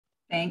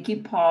Thank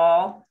you,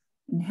 Paul.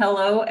 And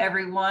hello,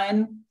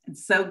 everyone.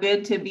 It's so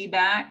good to be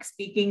back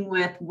speaking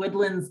with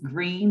Woodlands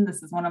Green.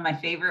 This is one of my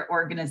favorite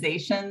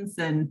organizations,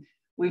 and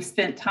we've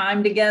spent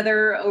time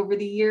together over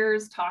the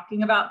years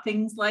talking about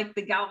things like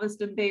the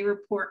Galveston Bay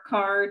Report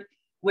Card,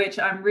 which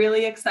I'm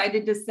really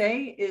excited to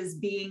say is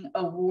being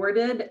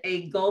awarded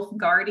a Gulf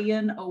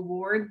Guardian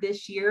Award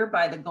this year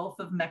by the Gulf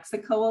of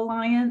Mexico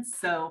Alliance.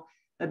 So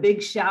a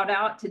big shout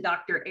out to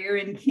Dr.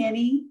 Aaron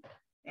Kinney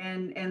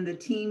and the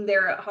team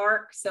there at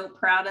HARC. So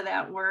proud of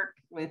that work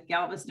with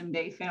Galveston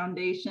Bay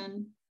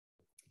Foundation.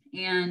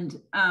 And,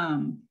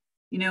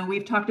 you know,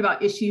 we've talked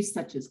about issues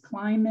such as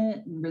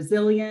climate and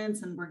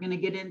resilience, and we're going to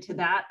get into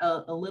that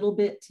a little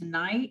bit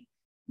tonight.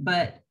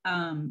 But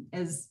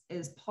as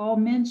Paul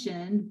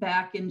mentioned,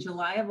 back in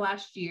July of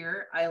last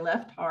year, I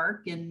left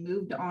HARC and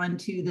moved on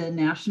to the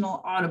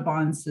National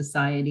Audubon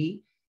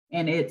Society.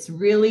 And it's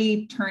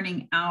really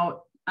turning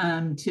out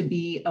to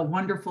be a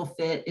wonderful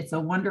fit. It's a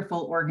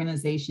wonderful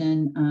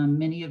organization.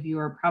 Many of you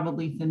are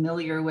probably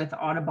familiar with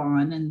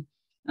Audubon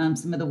and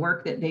some of the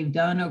work that they've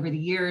done over the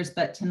years.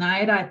 But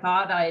tonight I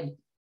thought I'd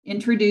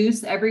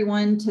introduce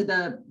everyone to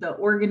the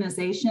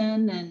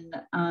organization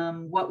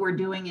and what we're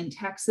doing in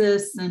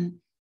Texas and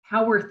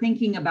how we're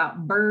thinking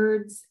about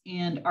birds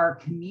and our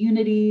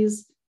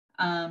communities.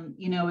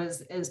 You know,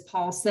 as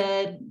Paul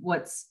said,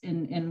 what's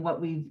in what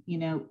we've, you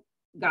know,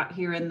 got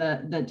here in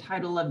the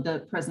title of the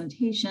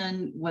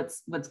presentation,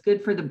 what's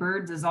good for the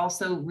birds is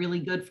also really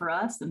good for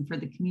us and for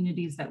the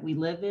communities that we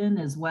live in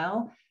as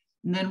well.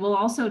 And then we'll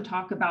also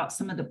talk about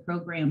some of the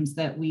programs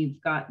that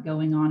we've got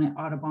going on at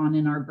Audubon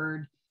in our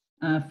bird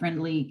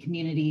friendly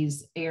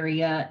communities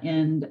area.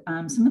 And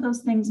some of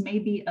those things may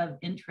be of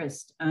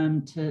interest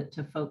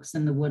to folks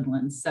in the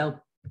woodlands. So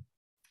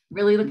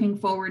really looking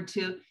forward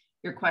to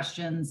your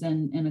questions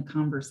and a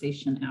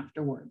conversation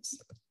afterwards.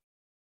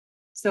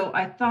 So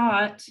I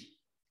thought,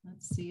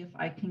 let's see if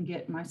I can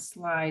get my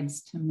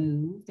slides to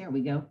move. There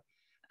we go.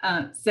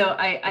 So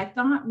I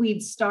thought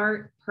we'd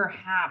start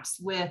perhaps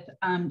with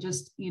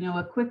just, you know,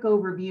 a quick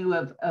overview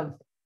of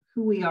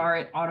who we are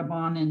at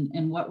Audubon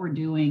and what we're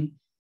doing.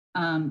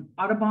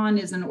 Audubon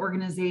is an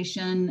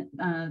organization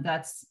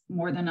that's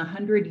more than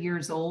 100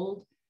 years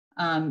old.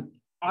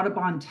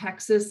 Audubon,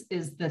 Texas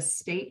is the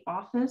state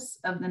office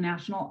of the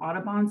National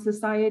Audubon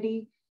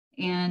Society.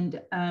 And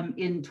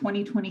in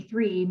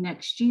 2023,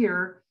 next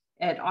year,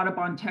 at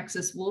Audubon,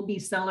 Texas, we'll be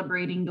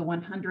celebrating the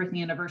 100th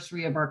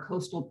anniversary of our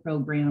coastal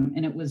program.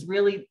 And it was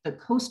really the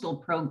coastal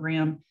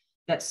program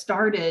that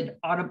started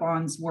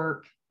Audubon's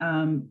work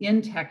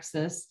in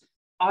Texas.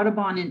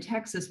 Audubon in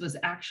Texas was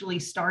actually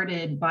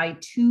started by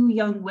two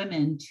young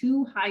women,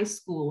 two high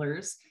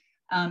schoolers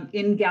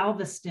in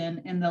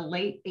Galveston in the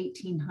late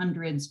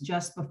 1800s,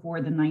 just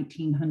before the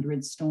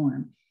 1900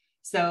 storm.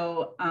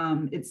 So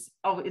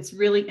it's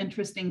really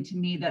interesting to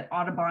me that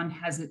Audubon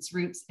has its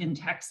roots in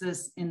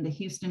Texas, in the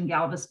Houston,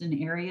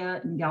 Galveston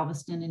area, in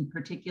Galveston in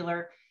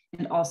particular,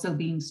 and also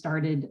being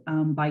started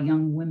by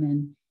young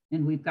women.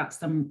 And we've got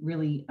some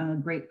really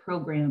great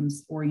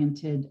programs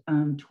oriented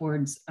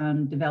towards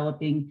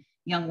developing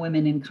young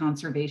women in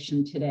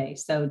conservation today.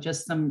 So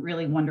just some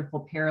really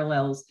wonderful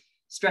parallels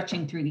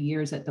stretching through the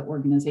years at the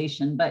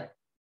organization. But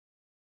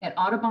at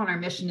Audubon, our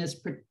mission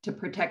is to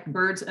protect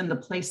birds and the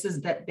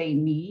places that they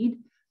need.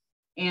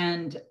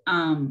 And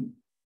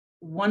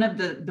one of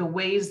the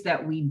ways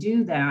that we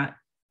do that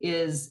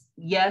is,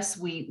 yes,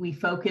 we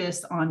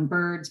focus on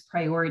birds,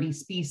 priority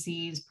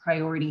species,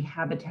 priority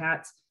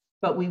habitats,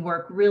 but we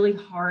work really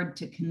hard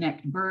to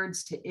connect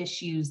birds to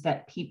issues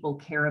that people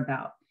care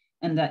about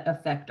and that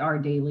affect our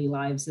daily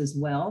lives as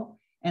well.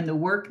 And the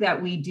work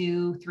that we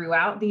do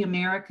throughout the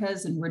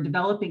Americas, and we're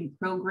developing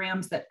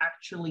programs that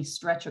actually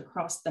stretch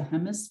across the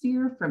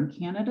hemisphere from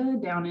Canada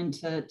down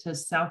into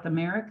South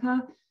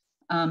America.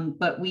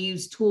 But we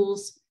use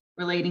tools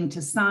relating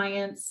to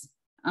science,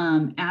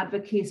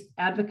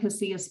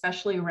 advocacy,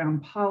 especially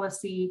around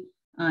policy,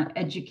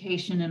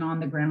 education, and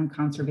on-the-ground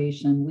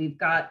conservation. We've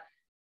got,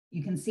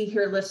 you can see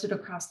here listed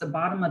across the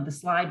bottom of the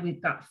slide,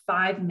 we've got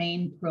 5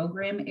 main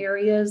program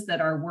areas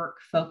that our work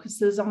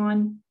focuses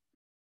on.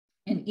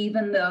 And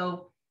even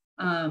though,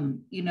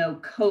 you know,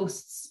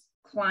 coasts,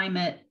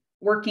 climate,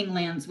 working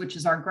lands, which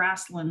is our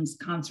grasslands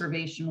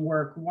conservation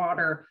work,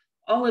 water,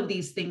 all of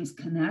these things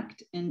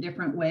connect in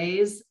different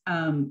ways.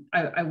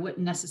 I wouldn't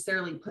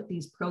necessarily put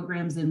these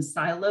programs in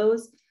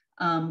silos,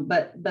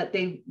 but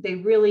they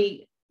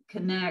really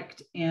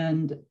connect,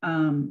 and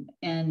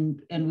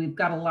we've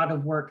got a lot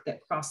of work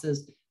that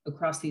crosses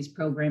across these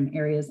program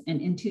areas and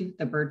into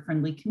the Bird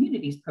Friendly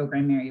Communities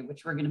program area,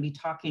 which we're going to be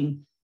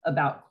talking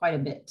about quite a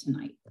bit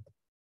tonight.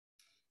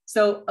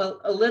 So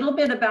a little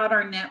bit about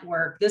our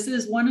network. This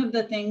is one of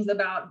the things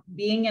about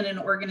being in an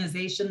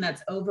organization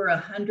that's over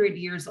 100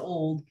 years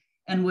old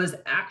and was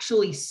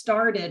actually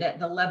started at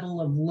the level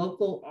of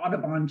local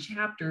Audubon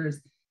chapters,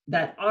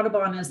 that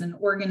Audubon as an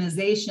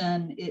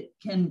organization,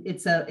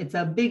 it's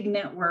a big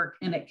network,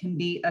 and it can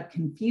be a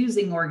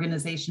confusing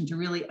organization to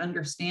really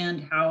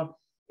understand how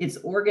it's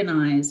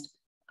organized.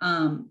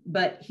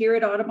 But here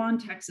at Audubon,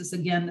 Texas,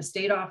 again, the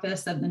state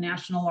office of the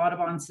National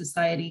Audubon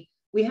Society,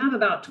 we have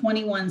about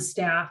 21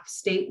 staff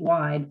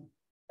statewide,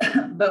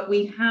 but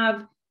we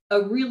have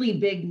a really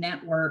big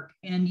network.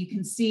 And you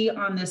can see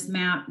on this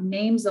map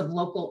names of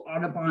local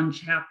Audubon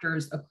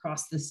chapters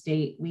across the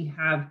state. We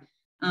have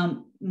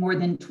more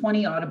than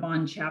 20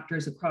 Audubon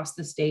chapters across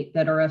the state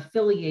that are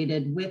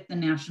affiliated with the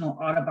National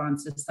Audubon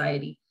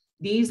Society.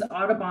 These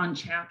Audubon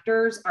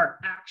chapters are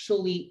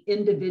actually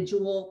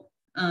individual,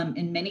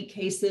 in many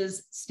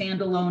cases,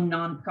 standalone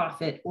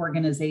nonprofit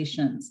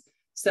organizations.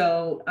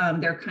 So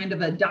they're kind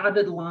of a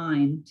dotted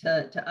line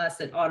to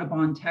us at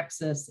Audubon,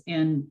 Texas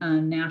and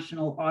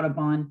National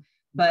Audubon.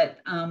 But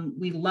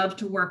we love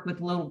to work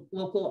with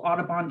local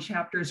Audubon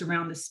chapters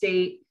around the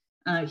state,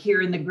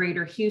 here in the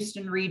greater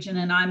Houston region.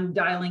 And I'm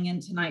dialing in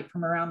tonight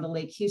from around the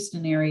Lake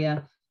Houston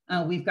area.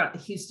 We've got the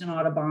Houston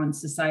Audubon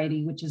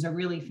Society, which is a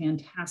really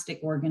fantastic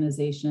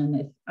organization.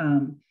 If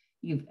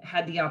you've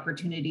had the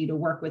opportunity to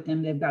work with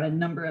them, they've got a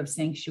number of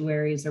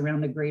sanctuaries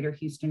around the greater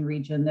Houston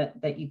region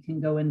that you can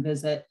go and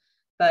visit.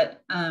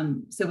 But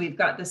so we've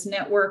got this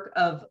network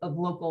of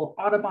local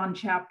Audubon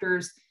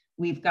chapters.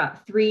 We've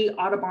got 3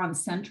 Audubon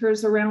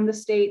centers around the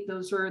state.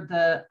 Those are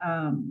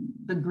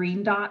the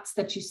green dots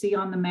that you see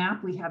on the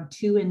map. We have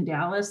 2 in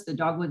Dallas, the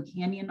Dogwood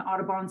Canyon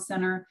Audubon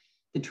Center,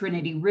 the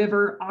Trinity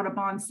River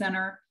Audubon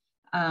Center.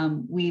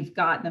 We've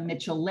got the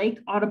Mitchell Lake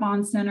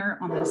Audubon Center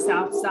on the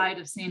south side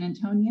of San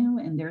Antonio,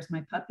 and there's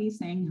my puppy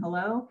saying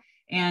hello.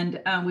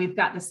 And we've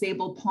got the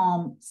Sable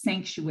Palm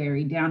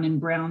Sanctuary down in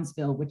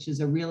Brownsville, which is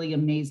a really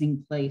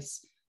amazing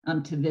place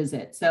to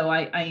visit. So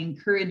I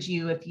encourage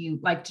you, if you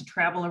like to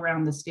travel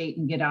around the state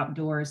and get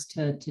outdoors,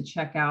 to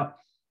check out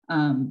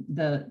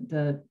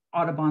the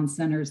Audubon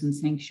centers and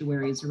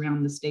sanctuaries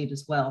around the state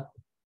as well.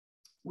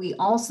 We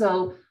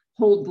also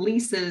hold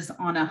leases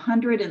on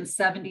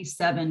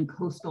 177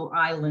 coastal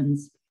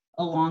islands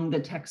along the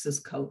Texas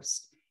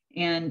coast.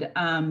 And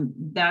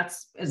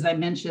that's, as I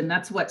mentioned,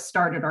 that's what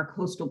started our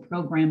coastal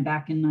program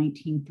back in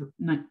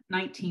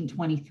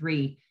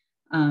 1923.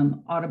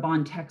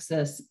 Audubon,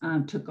 Texas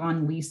took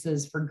on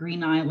leases for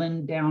Green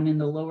Island down in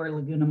the lower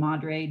Laguna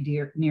Madre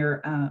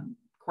near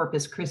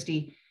Corpus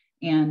Christi,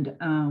 and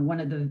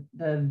one of the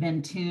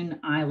Ventoon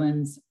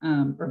Islands,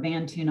 or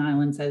Vantoon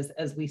Islands,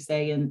 as we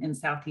say in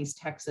Southeast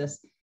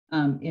Texas,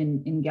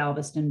 in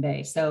Galveston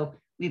Bay. So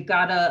we've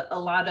got a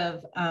lot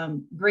of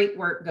great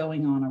work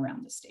going on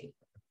around the state.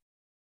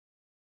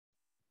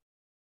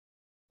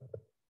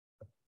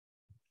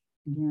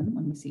 Again,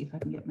 let me see if I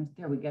can get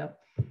there we go.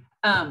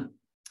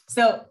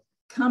 So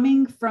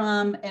coming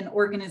from an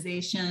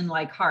organization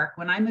like HARC,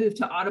 when I moved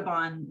to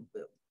Audubon,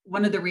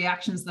 one of the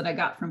reactions that I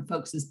got from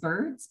folks is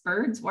birds,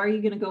 why are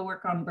you going to go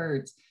work on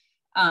birds?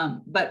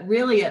 But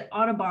really at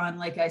Audubon,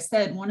 like I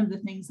said, one of the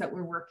things that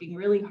we're working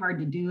really hard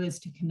to do is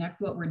to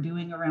connect what we're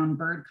doing around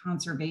bird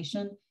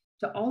conservation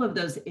to all of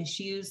those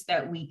issues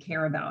that we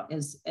care about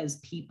as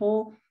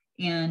people,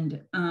 and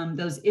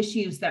those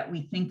issues that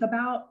we think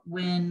about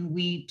when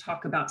we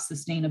talk about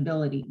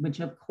sustainability,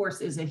 which of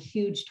course is a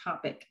huge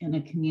topic in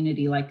a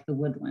community like the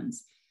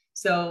Woodlands.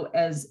 So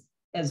as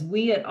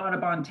we at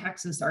Audubon,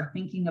 Texas are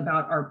thinking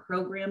about our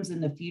programs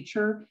in the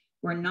future,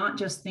 we're not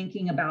just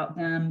thinking about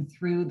them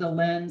through the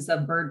lens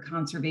of bird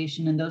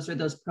conservation, and those are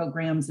those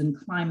programs in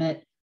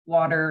climate,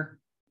 water,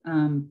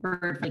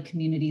 bird-friendly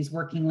communities,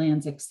 working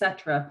lands,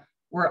 etc.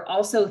 We're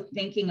also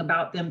thinking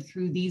about them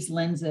through these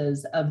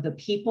lenses of the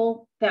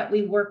people that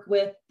we work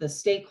with, the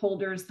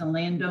stakeholders, the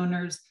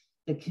landowners,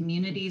 the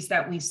communities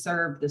that we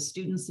serve, the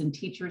students and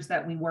teachers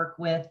that we work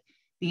with,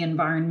 the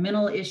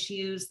environmental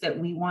issues that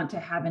we want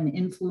to have an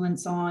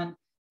influence on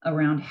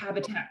around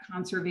habitat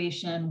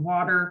conservation,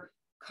 water,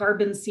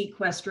 carbon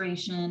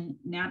sequestration,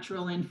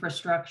 natural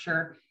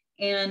infrastructure,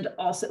 and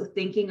also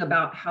thinking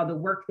about how the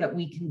work that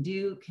we can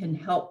do can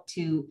help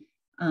to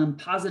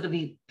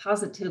positively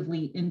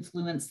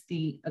influence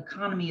the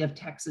economy of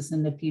Texas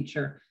in the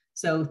future.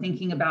 So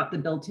thinking about the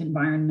built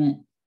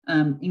environment,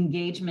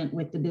 engagement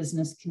with the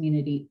business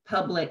community,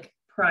 public,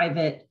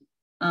 private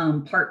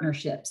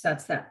partnerships,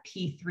 that's that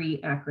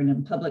P3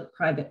 acronym,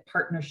 public-private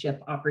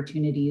partnership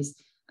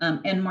opportunities,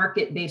 and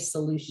market-based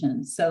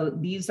solutions. So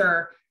these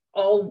are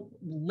all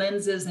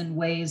lenses and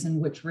ways in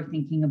which we're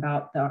thinking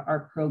about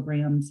our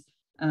programs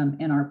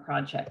and our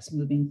projects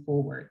moving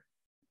forward.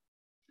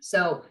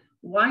 So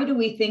why do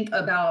we think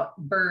about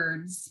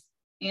birds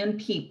and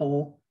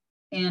people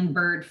and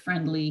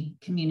bird-friendly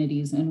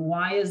communities? And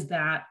why is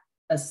that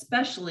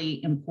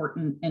especially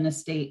important in a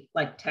state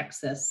like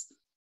Texas?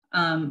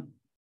 All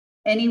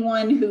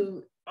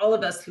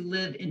of us who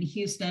live in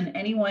Houston,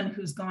 anyone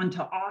who's gone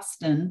to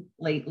Austin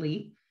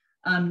lately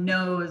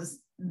knows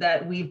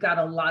that we've got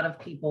a lot of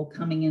people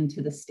coming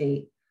into the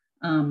state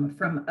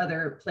from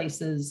other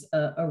places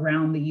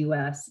around the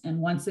US. And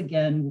once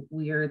again,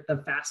 we are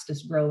the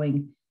fastest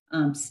growing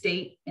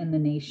state in the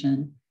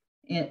nation.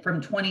 From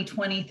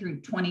 2020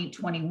 through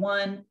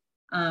 2021,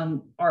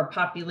 our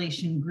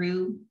population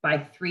grew by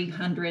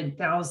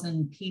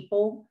 300,000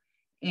 people.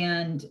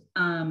 And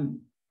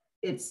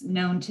it's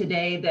known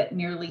today that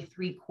nearly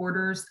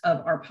 3/4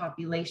 of our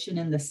population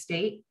in the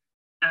state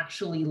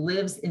actually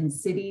lives in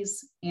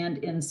cities and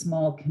in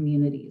small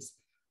communities.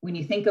 When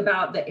you think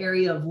about the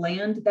area of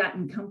land that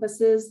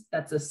encompasses,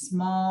 that's a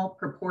small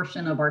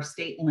proportion of our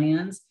state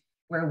lands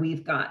where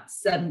we've got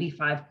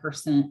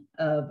 75%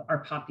 of our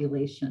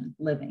population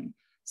living.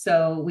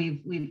 So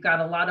we've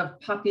got a lot of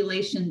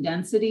population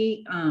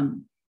density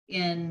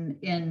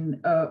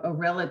in a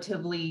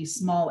relatively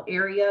small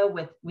area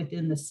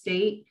within the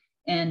state.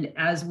 And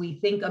as we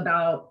think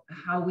about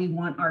how we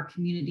want our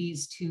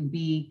communities to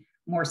be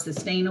more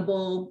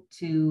sustainable,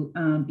 to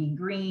be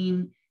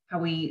green, how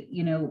we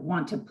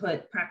want to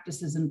put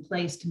practices in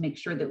place to make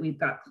sure that we've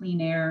got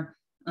clean air,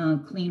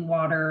 clean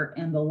water,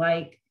 and the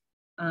like.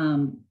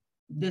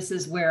 This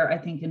is where I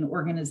think an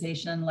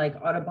organization like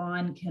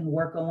Audubon can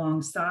work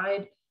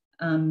alongside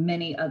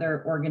many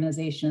other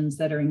organizations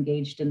that are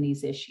engaged in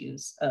these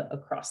issues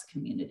across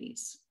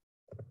communities.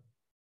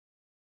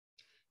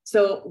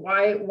 So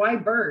why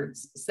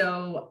birds?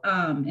 So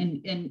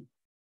in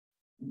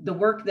the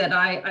work that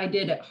I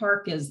did at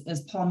HARC,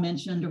 as Paul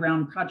mentioned,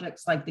 around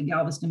projects like the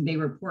Galveston Bay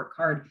Report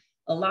Card,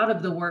 a lot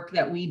of the work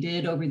that we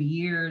did over the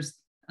years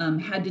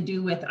had to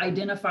do with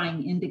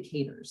identifying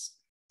indicators.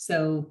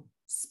 So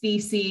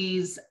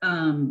species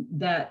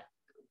that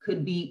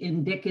could be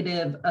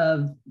indicative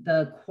of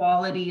the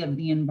quality of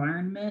the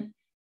environment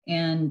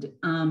and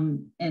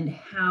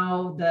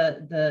how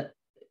the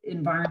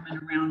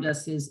environment around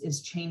us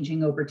is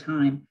changing over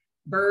time.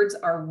 Birds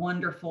are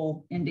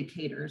wonderful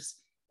indicators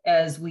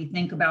as we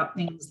think about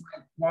things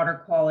like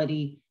water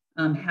quality,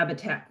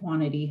 habitat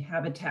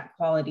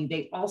quality.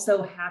 They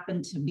also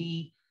happen to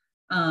be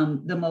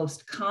the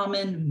most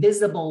common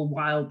visible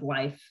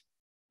wildlife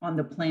on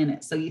the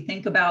planet. So you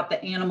think about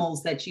the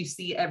animals that you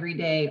see every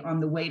day on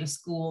the way to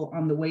school,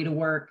 on the way to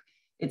work.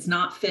 It's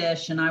not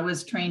fish. And I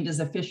was trained as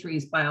a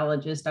fisheries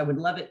biologist. I would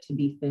love it to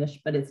be fish,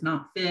 but it's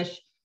not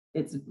fish.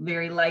 It's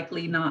very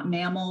likely not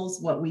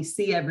mammals. What we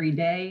see every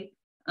day,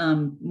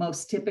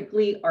 most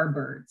typically, are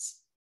birds.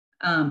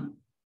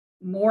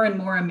 More and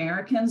more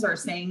Americans are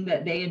saying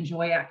that they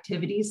enjoy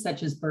activities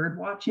such as bird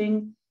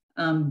watching.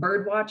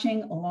 Bird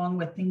watching, along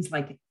with things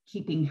like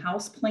keeping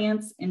house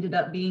plants, ended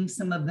up being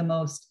some of the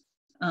most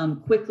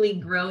quickly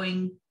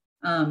growing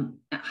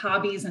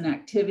hobbies and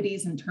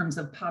activities in terms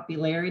of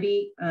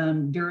popularity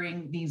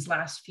during these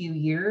last few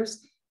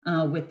years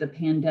with the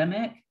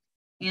pandemic.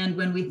 And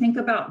when we think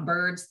about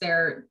birds,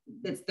 they're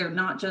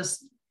not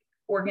just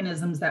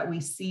organisms that we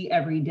see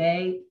every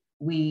day.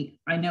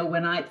 I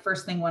know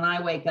first thing when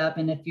I wake up,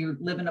 and if you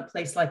live in a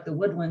place like the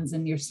Woodlands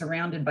and you're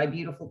surrounded by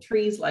beautiful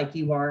trees like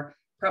you are,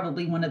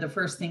 probably one of the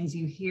first things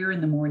you hear in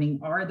the morning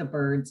are the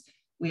birds.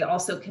 We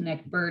also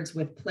connect birds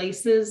with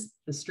places.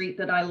 The street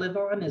that I live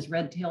on is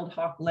Red-tailed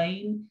Hawk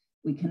Lane.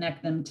 We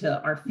connect them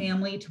to our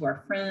family, to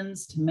our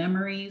friends, to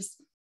memories.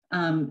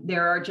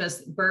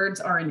 Birds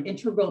are an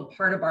integral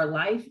part of our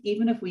life,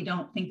 even if we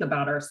don't think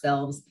about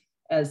ourselves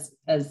as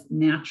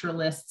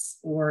naturalists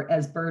or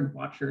as bird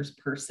watchers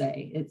per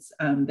se.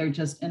 They're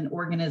just an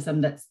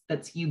organism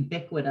that's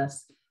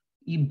ubiquitous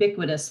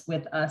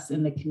with us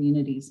in the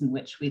communities in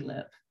which we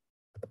live.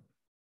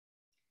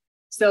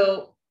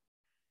 So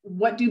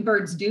what do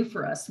birds do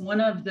for us? One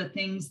of the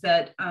things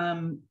that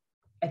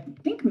I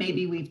think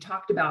maybe we've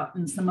talked about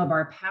in some of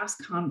our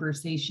past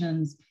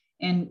conversations,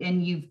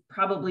 and you've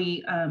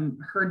probably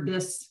heard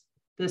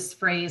this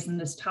phrase and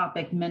this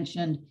topic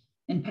mentioned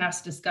in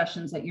past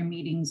discussions at your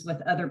meetings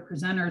with other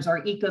presenters,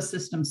 are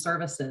ecosystem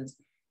services.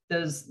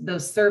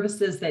 Those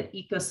services that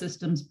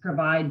ecosystems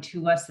provide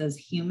to us as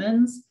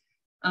humans.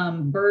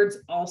 Birds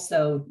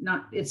also,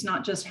 it's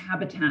not just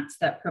habitats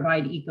that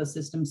provide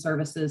ecosystem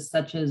services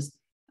such as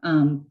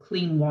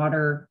clean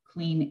water,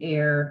 clean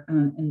air,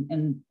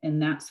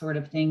 and that sort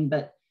of thing.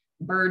 But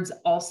birds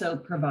also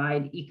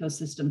provide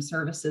ecosystem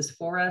services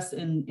for us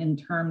in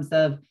terms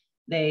of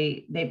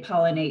they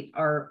pollinate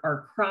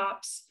our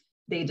crops,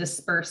 they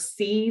disperse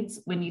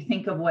seeds. When you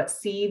think of what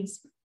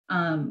seeds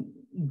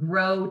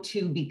grow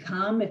to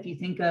become, if you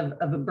think of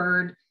a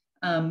bird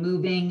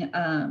moving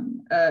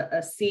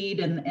a seed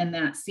and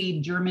that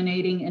seed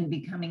germinating and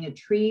becoming a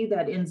tree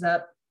that ends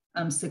up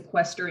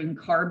sequestering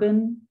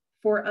carbon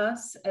for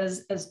us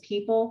as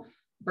people.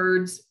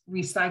 Birds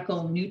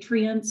recycle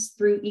nutrients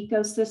through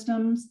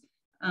ecosystems.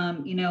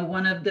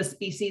 One of the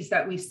species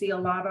that we see a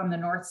lot on the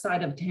north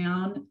side of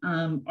town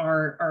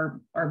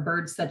are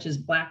birds such as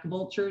black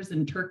vultures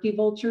and turkey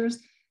vultures.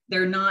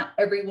 They're not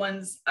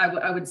everyone's,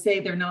 I would say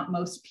they're not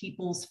most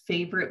people's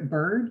favorite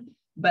bird,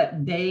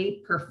 but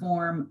they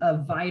perform a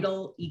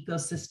vital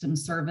ecosystem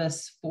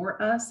service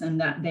for us, and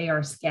that they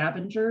are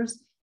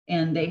scavengers.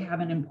 And they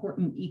have an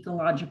important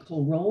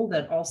ecological role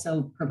that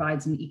also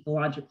provides an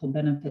ecological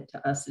benefit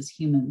to us as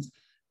humans.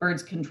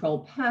 Birds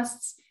control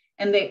pests,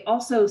 and they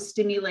also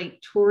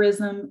stimulate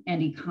tourism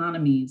and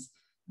economies.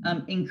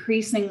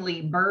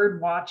 Increasingly,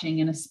 bird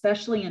watching, and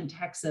especially in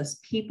Texas,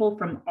 people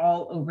from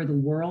all over the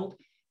world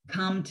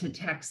come to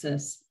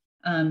Texas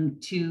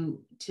to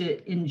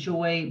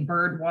enjoy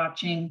bird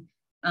watching,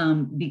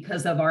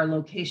 because of our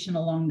location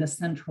along the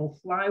Central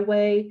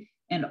Flyway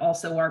and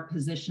also our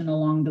position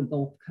along the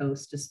Gulf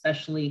Coast,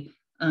 especially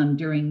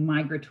during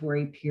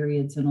migratory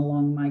periods and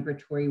along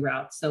migratory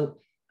routes. So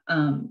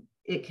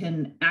it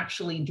can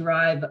actually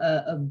drive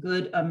a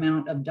good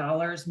amount of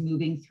dollars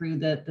moving through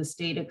the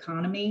state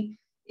economy.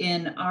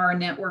 In our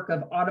network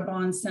of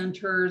Audubon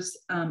centers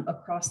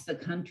across the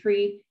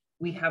country,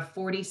 we have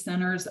 40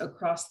 centers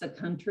across the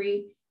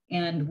country,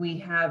 and we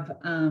have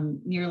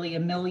nearly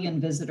 1 million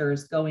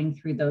visitors going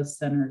through those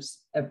centers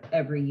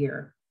every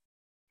year.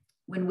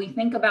 When we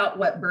think about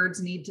what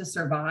birds need to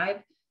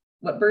survive,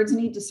 what birds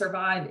need to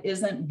survive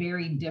isn't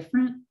very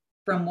different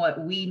from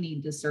what we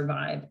need to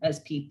survive as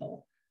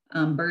people.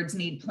 Birds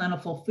need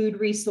plentiful food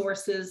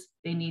resources,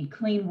 they need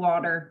clean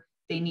water,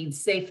 they need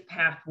safe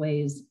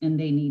pathways, and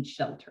they need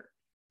shelter.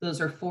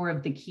 Those are 4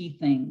 of the key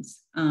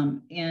things.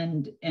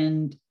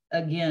 And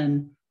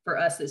again, for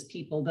us as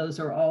people, those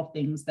are all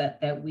things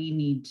that we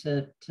need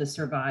to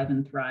survive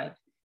and thrive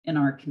in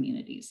our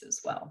communities as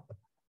well.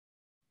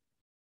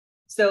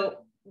 So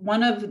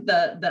one of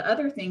the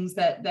other things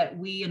that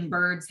we and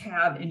birds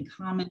have in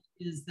common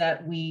is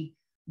that we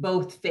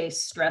both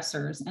face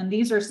stressors. And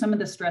these are some of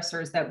the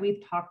stressors that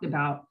we've talked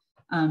about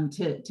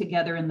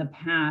together in the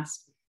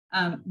past.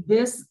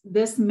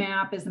 This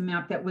map is a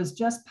map that was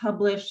just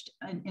published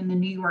in the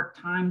New York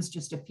Times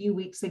just a few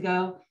weeks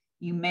ago.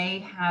 You may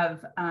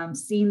have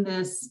seen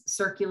this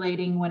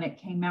circulating when it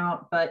came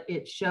out, but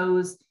it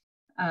shows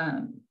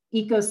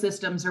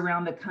ecosystems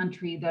around the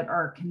country that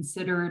are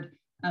considered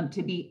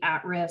to be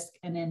at risk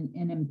and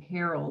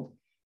imperiled.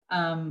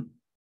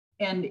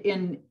 And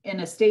in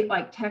a state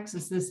like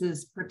Texas, this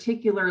is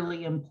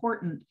particularly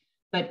important,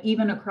 but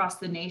even across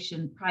the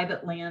nation,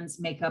 private lands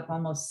make up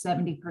almost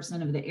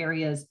 70% of the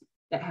areas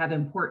that have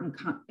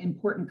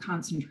important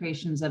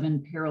concentrations of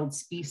imperiled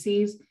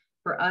species.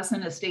 For us in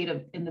the state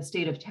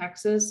of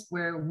Texas,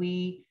 where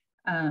we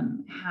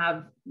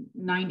have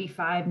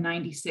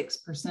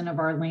 96% of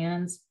our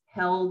lands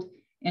held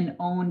and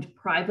owned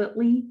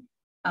privately,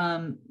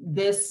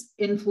 this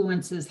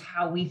influences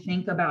how we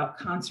think about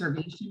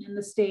conservation in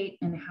the state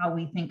and how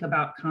we think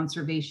about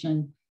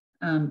conservation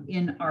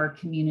in our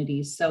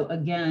communities. So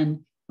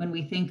again, when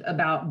we think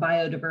about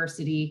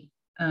biodiversity,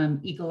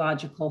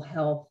 ecological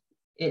health,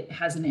 it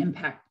has an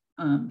impact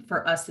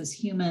for us as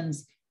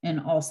humans and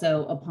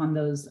also upon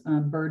those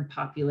bird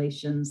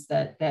populations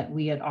that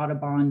we at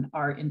Audubon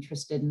are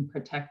interested in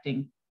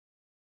protecting.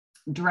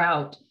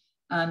 Drought.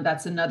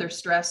 That's another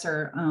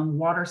stressor.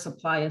 Water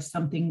supply is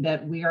something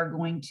that we are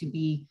going to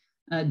be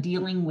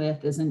dealing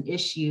with as an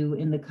issue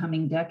in the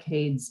coming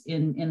decades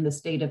in the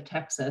state of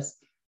Texas.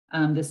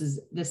 This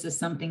is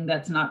something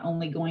that's not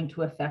only going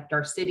to affect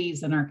our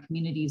cities and our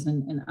communities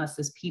and us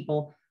as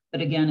people,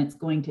 but again, it's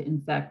going to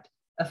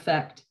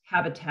affect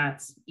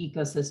habitats,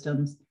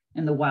 ecosystems,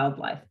 and the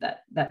wildlife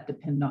that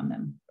depend on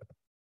them.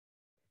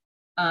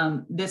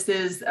 This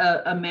is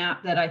a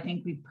map that I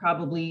think we've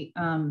probably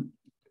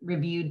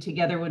reviewed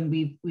together when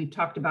we've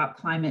talked about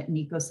climate and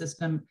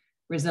ecosystem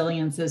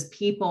resilience as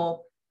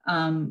people.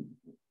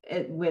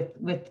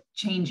 With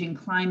changing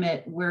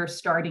climate, we're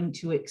starting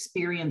to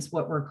experience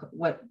what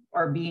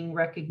are being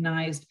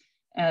recognized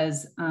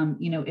as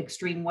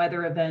extreme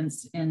weather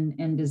events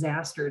and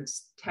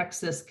disasters.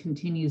 Texas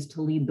continues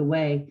to lead the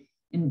way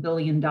in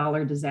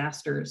billion-dollar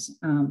disasters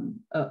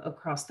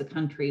across the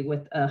country,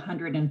 with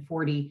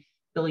 $140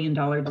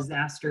 billion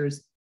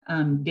disasters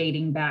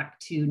dating back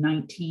to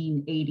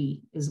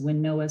 1980 is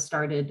when NOAA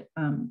started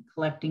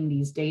collecting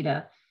these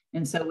data.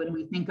 And so when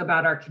we think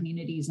about our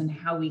communities and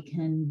how we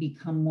can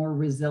become more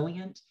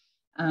resilient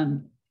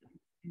in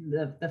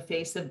the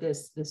face of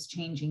this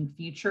changing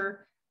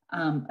future,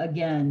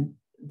 again,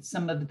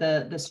 some of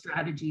the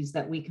strategies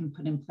that we can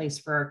put in place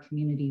for our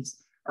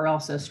communities are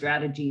also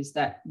strategies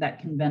that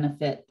can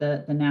benefit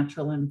the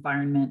natural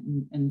environment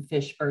and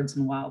fish, birds,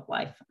 and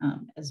wildlife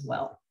as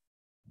well.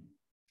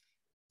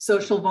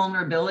 Social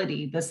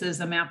vulnerability. This is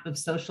a map of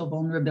social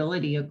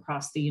vulnerability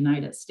across the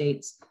United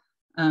States.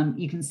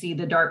 You can see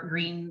the dark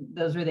green,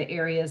 those are the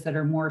areas that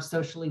are more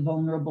socially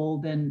vulnerable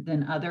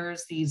than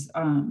others. These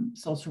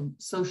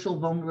social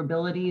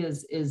vulnerability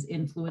is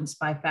influenced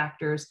by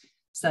factors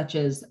such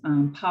as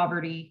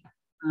poverty,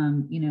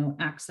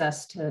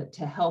 access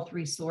to health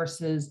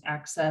resources,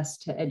 access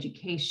to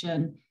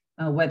education,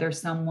 whether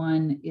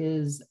someone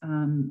is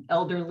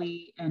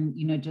elderly and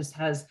just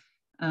has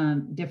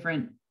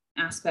different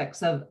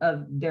aspects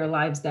of their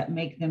lives that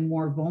make them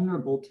more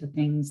vulnerable to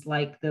things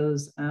like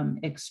those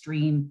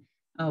extreme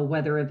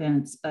weather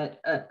events. But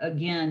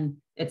again,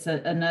 it's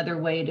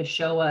another way to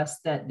show us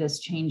that this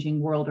changing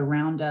world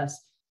around us,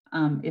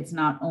 it's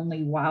not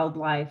only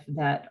wildlife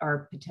that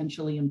are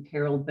potentially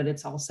imperiled, but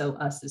it's also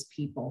us as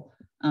people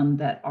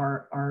that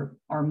are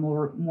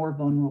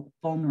more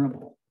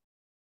vulnerable.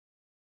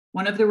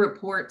 One of the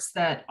reports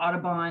that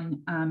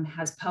Audubon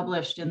has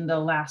published in the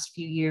last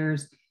few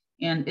years,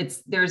 and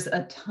there's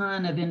a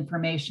ton of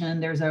information.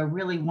 There's a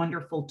really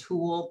wonderful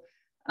tool,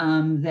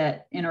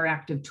 that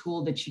interactive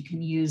tool that you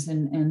can use.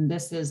 And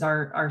this is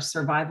our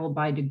Survival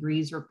by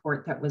Degrees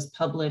report that was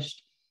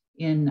published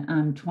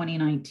in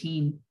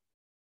 2019.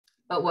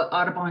 But what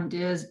Audubon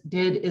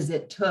did is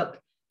it took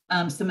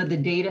some of the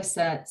data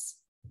sets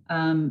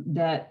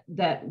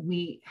that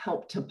we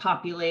helped to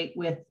populate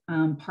with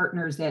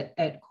partners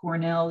at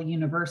Cornell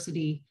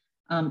University,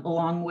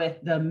 along with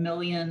the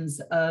millions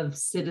of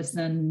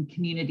citizen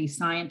community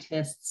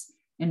scientists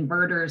and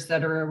birders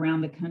that are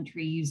around the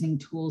country using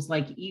tools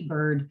like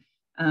eBird.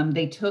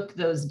 They took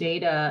those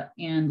data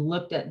and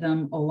looked at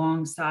them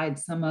alongside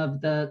some of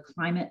the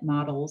climate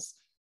models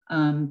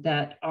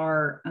that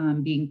are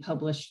being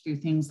published through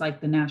things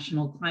like the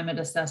National Climate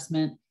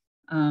Assessment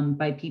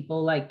by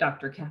people like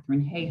Dr.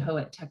 Catherine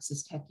Hayhoe at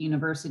Texas Tech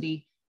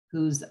University,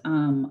 who's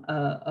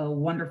a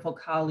wonderful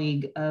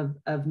colleague of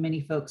many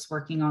folks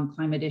working on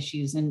climate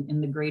issues in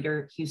the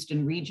greater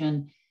Houston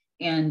region.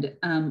 And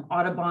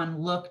Audubon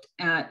looked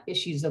at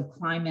issues of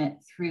climate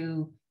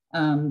through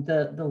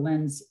the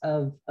lens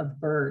of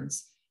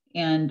birds.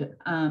 And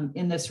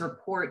in this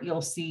report,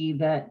 you'll see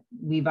that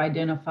we've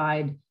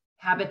identified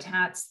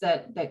habitats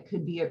that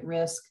could be at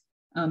risk,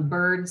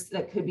 birds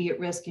that could be at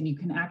risk, and you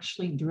can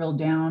actually drill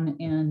down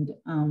and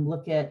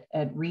look at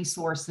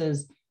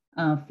resources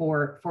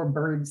for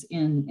birds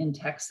in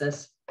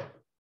Texas.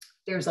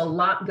 There's a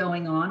lot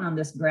going on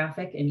this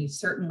graphic, and you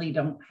certainly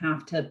don't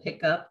have to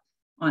pick up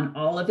on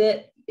all of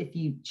it. If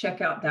you check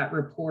out that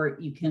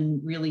report, you can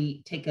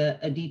really take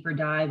a deeper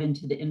dive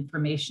into the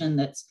information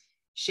that's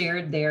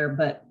shared there.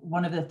 But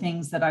one of the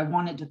things that I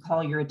wanted to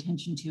call your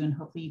attention to, and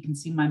hopefully you can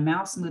see my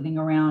mouse moving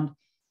around,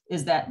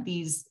 is that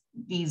these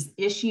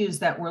issues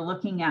that we're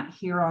looking at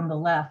here on the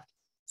left,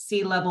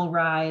 sea level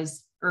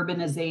rise,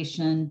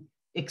 urbanization,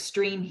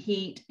 extreme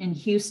heat in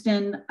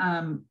Houston,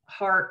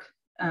 HARC,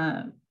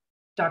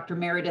 Dr.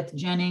 Meredith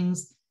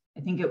Jennings,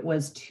 I think it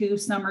was 2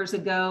 summers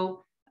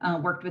ago,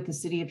 worked with the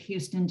city of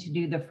Houston to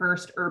do the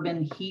first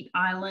urban heat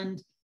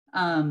island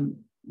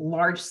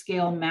large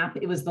scale map.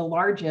 It was the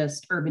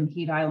largest urban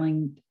heat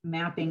island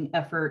mapping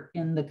effort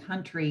in the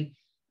country.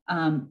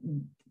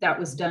 That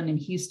was done in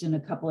Houston a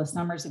couple of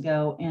summers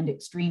ago, and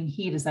extreme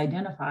heat is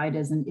identified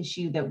as an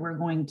issue that we're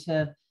going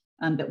to,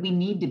 that we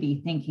need to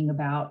be thinking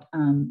about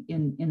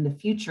in the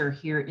future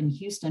here in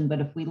Houston.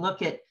 But if we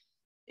look at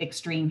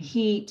extreme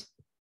heat,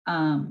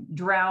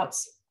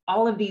 droughts,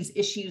 all of these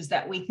issues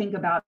that we think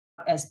about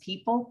as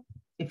people,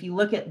 if you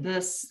look at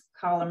this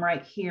column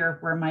right here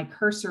where my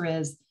cursor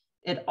is,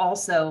 it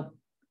also,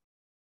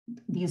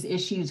 these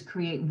issues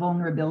create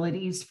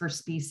vulnerabilities for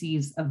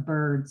species of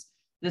birds.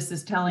 This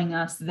is telling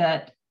us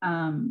that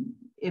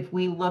if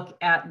we look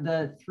at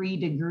the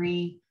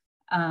 3-degree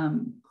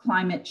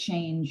climate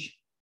change,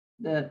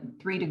 the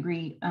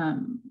 3-degree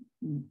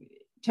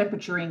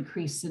temperature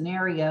increase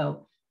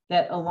scenario,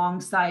 that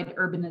alongside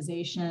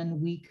urbanization,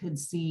 we could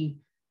see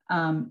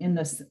in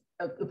this,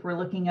 if we're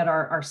looking at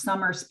our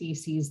summer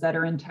species that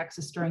are in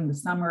Texas during the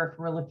summer, if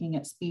we're looking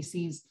at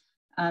species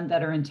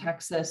that are in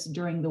Texas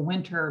during the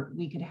winter,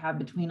 we could have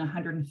between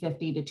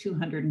 150 to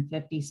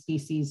 250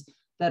 species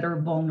that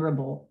are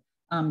vulnerable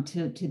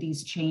to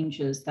these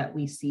changes that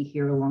we see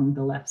here along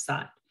the left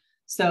side.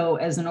 So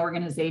as an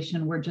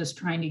organization, we're just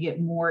trying to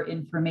get more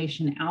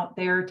information out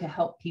there to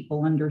help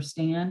people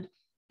understand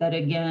that,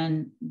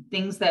 again,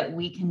 things that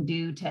we can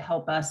do to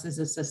help us as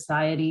a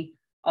society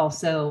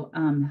also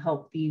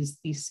help these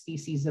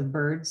species of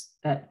birds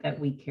that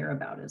we care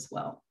about as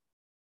well.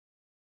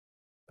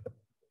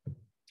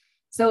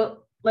 So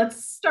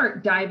let's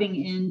start diving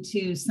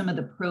into some of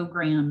the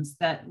programs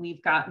that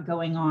we've got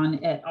going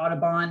on at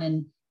Audubon,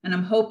 and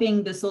I'm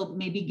hoping this will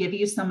maybe give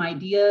you some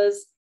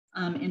ideas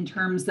in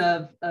terms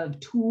of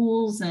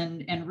tools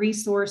and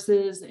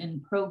resources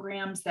and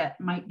programs that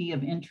might be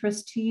of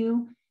interest to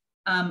you.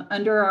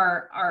 Under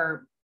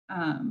our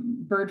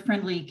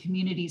Bird-Friendly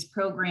Communities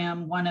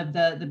program, one of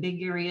the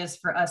big areas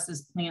for us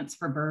is Plants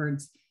for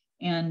Birds,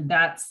 and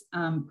that's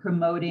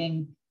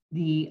promoting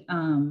the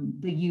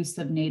use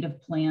of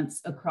native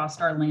plants across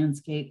our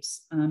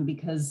landscapes,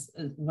 because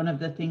one of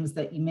the things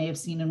that you may have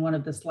seen in one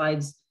of the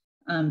slides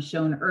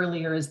shown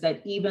earlier is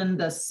that even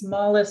the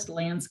smallest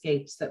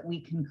landscapes that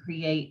we can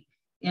create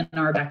in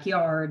our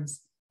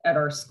backyards, at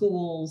our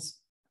schools,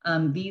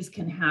 these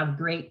can have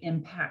great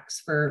impacts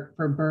for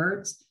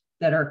birds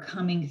that are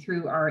coming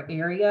through our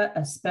area,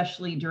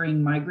 especially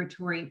during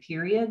migratory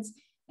periods.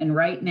 And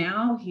right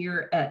now,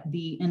 here at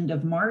the end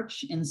of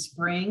March in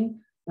spring,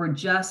 we're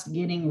just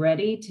getting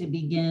ready to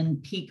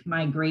begin peak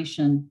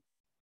migration,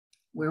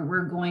 where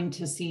we're going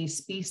to see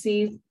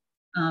species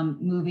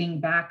moving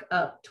back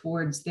up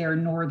towards their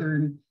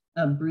northern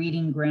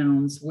breeding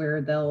grounds,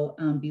 where they'll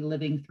be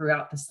living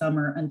throughout the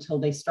summer until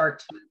they start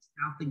to move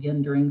south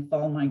again during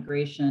fall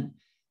migration.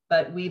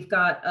 But we've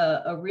got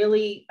a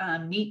really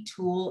neat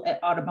tool at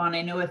Audubon.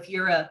 I know if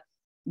you're a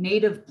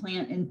native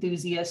plant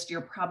enthusiast,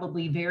 you're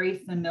probably very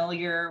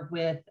familiar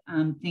with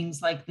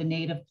things like the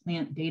native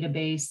plant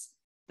database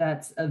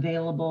that's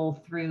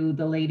available through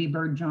the Lady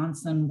Bird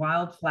Johnson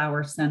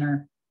Wildflower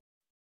Center.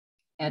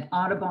 At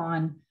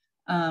Audubon,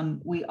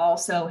 we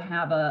also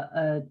have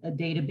a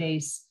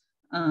database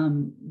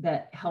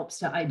that helps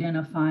to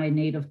identify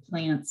native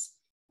plants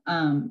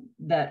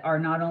that are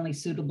not only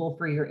suitable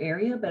for your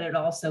area, but it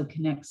also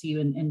connects you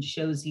and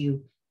shows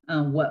you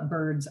what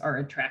birds are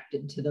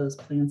attracted to those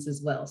plants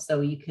as well.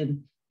 So you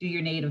can do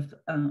your native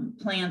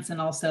plants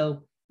and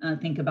also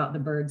think about the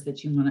birds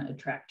that you want to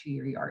attract to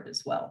your yard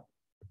as well.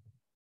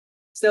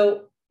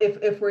 So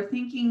if we're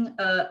thinking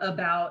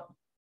about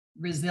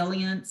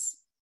resilience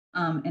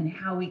and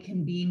how we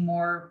can be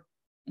more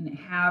and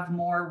have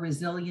more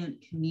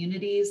resilient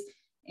communities,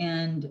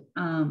 and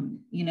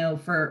you know,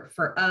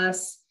 for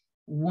us,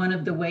 one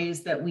of the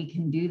ways that we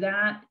can do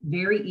that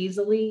very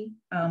easily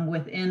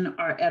within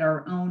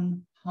our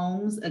own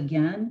homes,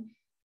 again,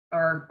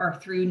 are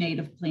through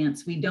native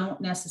plants. We don't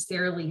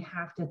necessarily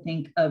have to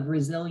think of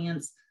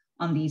resilience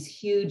on these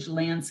huge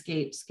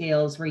landscape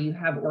scales where you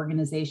have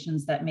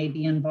organizations that may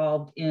be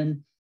involved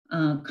in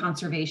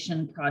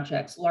conservation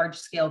projects,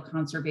 large-scale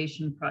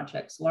conservation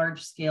projects,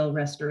 large-scale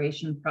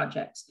restoration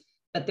projects.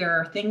 But there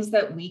are things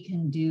that we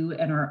can do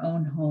in our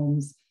own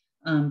homes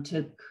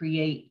to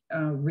create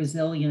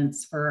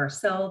resilience for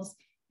ourselves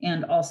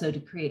and also to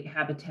create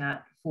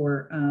habitat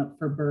for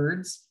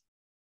birds.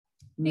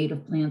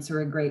 Native plants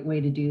are a great way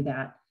to do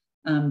that.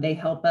 They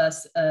help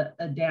us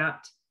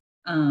adapt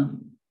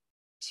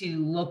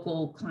to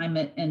local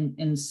climate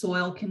and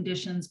soil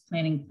conditions,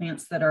 planting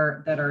plants that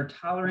are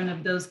tolerant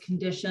of those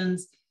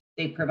conditions.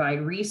 They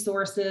provide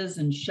resources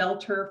and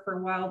shelter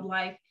for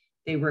wildlife.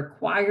 They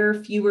require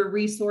fewer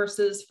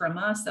resources from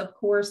us, of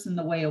course, in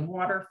the way of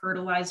water,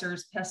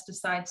 fertilizers,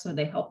 pesticides, so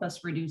they help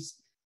us reduce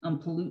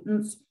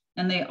pollutants,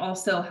 and they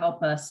also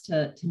help us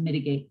to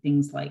mitigate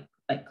things like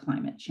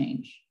climate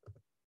change.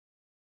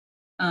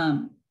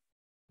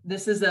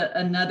 This is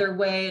another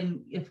way,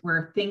 and if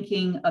we're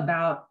thinking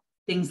about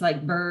things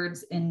like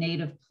birds and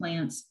native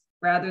plants,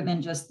 rather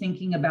than just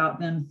thinking about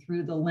them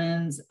through the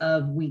lens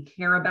of we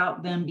care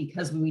about them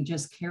because we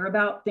just care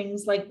about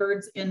things like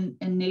birds and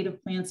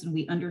native plants and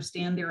we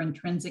understand their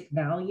intrinsic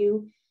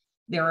value,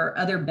 there are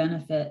other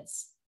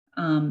benefits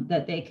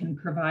that they can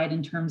provide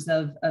in terms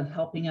of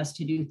helping us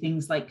to do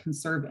things like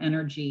conserve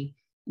energy,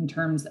 in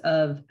terms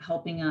of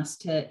helping us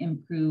to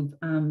improve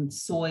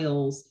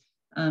soils,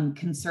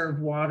 conserve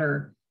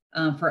water.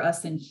 For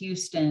us in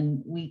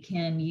Houston, we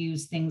can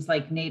use things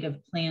like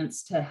native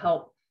plants to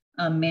help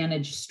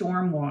manage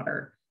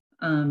stormwater,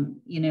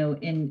 you know,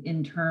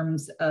 in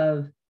terms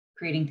of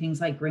creating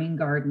things like rain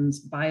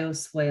gardens,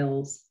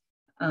 bioswales,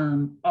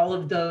 all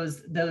of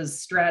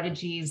those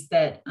strategies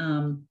that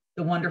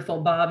the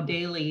wonderful Bob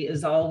Daly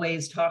is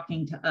always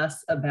talking to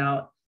us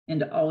about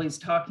and always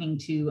talking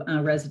to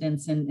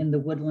residents in the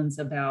woodlands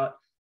about.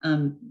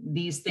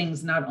 These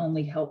things not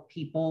only help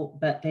people,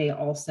 but they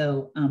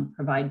also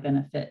provide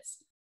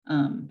benefits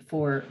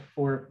for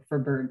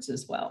birds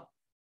as well.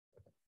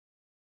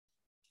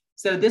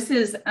 So this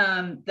is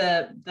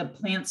the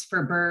Plants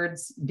for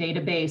Birds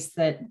database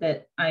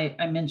that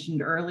I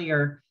mentioned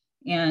earlier,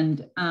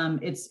 and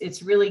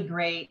it's really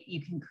great.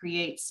 You can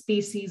create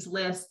species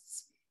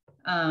lists.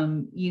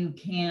 You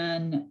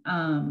can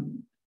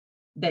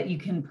that you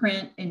can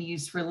print and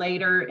use for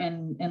later.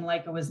 And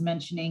like I was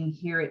mentioning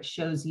here, it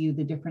shows you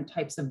the different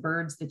types of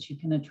birds that you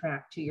can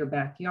attract to your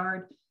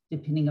backyard,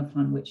 depending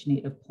upon which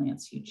native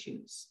plants you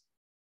choose.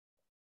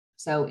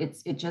 So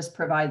it just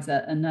provides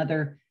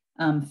another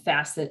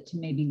facet to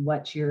maybe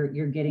what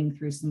you're getting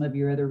through some of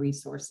your other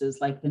resources,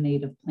 like the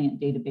native plant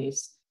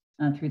database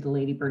through the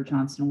Lady Bird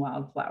Johnson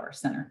Wildflower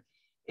Center.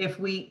 If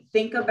we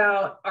think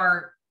about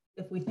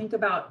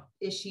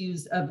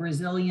issues of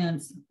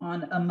resilience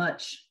on a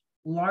much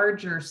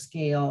larger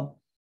scale,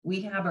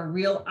 we have a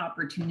real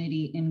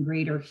opportunity in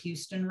Greater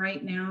Houston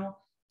right now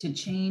to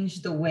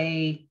change the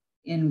way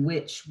in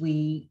which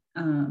we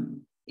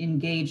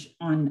engage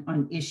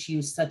on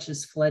issues such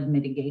as flood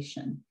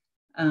mitigation.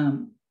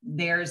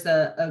 There's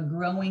a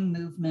growing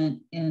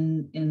movement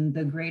in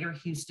the Greater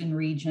Houston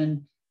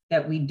region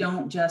that we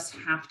don't just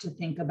have to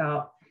think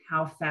about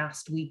how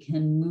fast we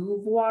can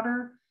move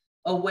water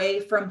away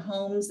from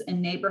homes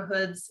and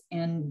neighborhoods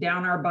and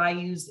down our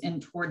bayous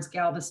and towards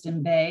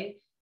Galveston Bay,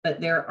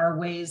 but there are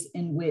ways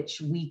in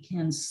which we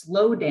can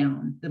slow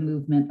down the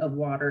movement of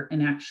water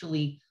and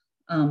actually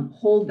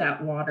hold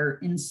that water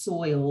in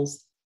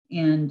soils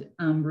and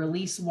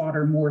release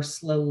water more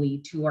slowly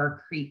to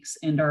our creeks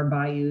and our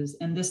bayous.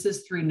 And this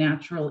is through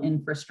natural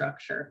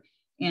infrastructure.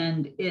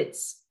 And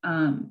it's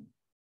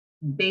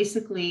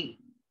basically,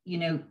 you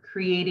know,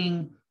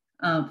 creating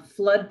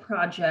flood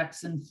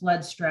projects and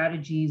flood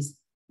strategies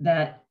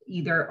that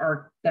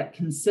that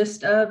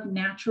consist of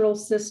natural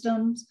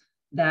systems,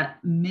 that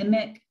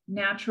mimic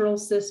natural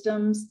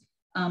systems,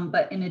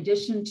 but in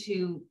addition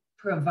to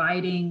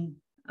providing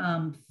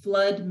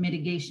flood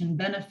mitigation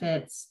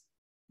benefits,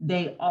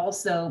 they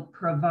also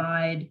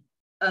provide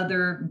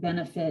other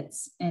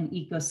benefits and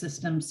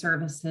ecosystem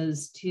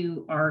services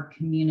to our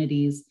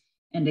communities.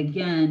 And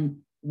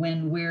again,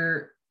 when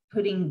we're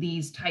putting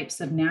these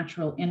types of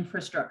natural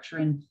infrastructure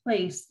in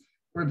place,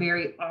 we're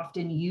very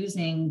often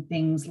using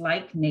things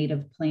like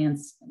native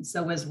plants. And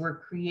so as we're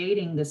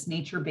creating this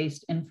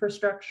nature-based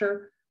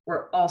infrastructure,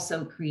 we're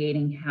also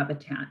creating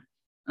habitat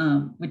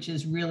which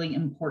is really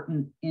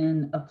important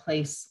in a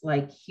place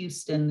like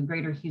Houston, the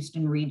greater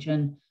Houston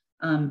region,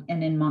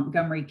 and in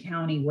Montgomery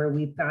County, where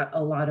we've got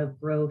a lot of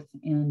growth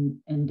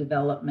and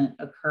development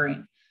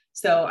occurring.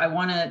 So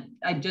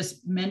I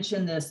just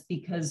mention this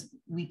because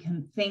we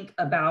can think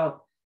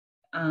about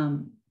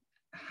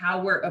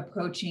how we're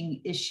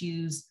approaching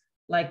issues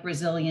like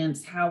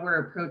resilience, how we're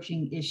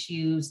approaching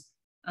issues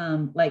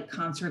like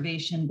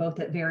conservation, both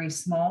at very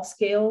small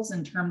scales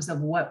in terms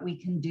of what we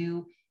can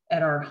do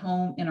at our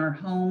home, in our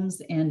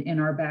homes and in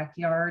our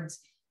backyards,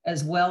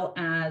 as well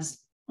as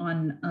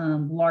on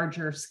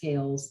larger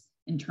scales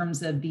in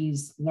terms of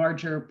these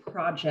larger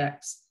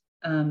projects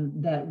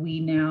that we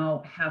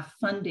now have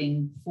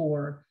funding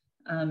for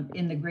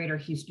in the greater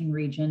Houston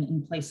region,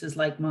 in places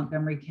like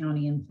Montgomery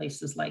County and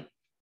places like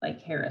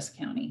Harris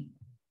County.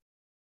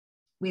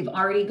 We've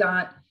already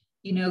got,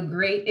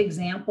 great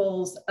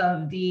examples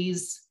of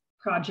these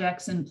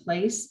projects in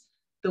place.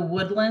 The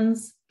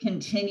Woodlands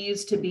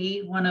continues to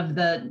be one of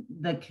the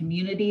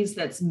communities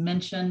that's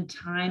mentioned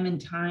time and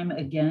time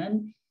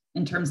again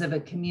in terms of a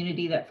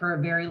community that for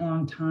a very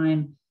long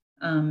time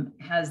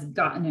has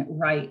gotten it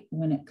right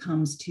when it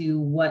comes to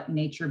what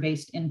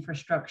nature-based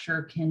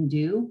infrastructure can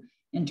do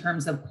in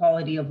terms of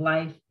quality of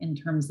life, in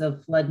terms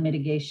of flood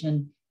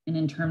mitigation, and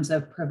in terms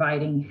of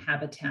providing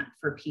habitat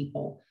for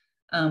people.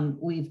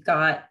 We've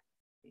got,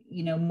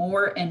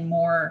 more and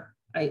more,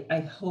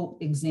 I hope,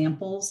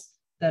 examples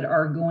that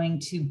are going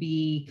to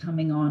be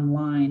coming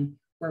online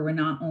where we're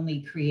not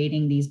only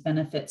creating these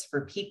benefits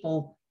for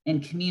people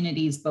and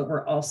communities, but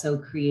we're also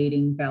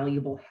creating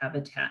valuable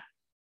habitat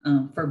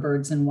for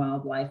birds and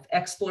wildlife.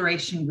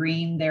 Exploration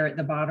Green there at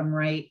the bottom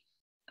right,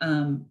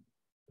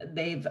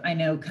 they've, I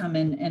know, come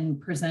in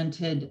and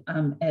presented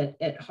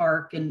at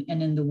HARC and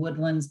in the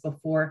Woodlands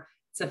before.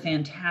 It's a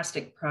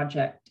fantastic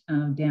project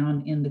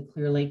down in the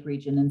Clear Lake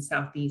region in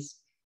Southeast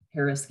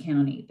Harris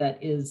County that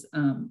is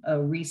a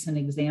recent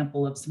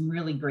example of some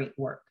really great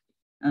work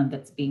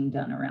that's being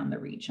done around the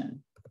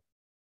region.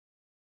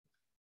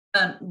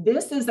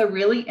 This is a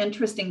really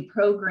interesting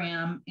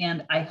program,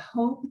 and I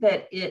hope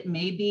that it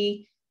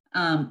maybe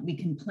we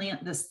can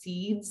plant the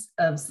seeds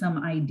of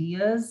some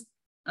ideas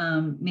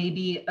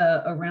maybe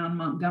around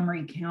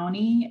Montgomery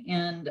County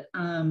and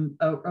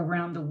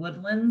around the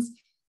Woodlands.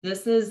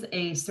 This is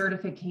a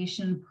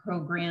certification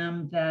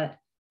program that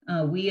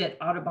we at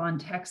Audubon,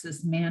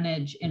 Texas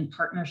manage in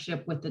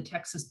partnership with the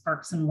Texas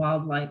Parks and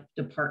Wildlife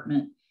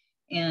Department.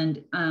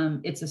 And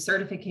it's a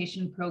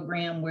certification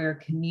program where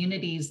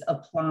communities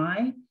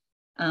apply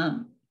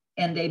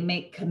and they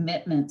make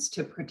commitments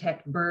to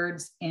protect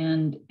birds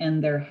and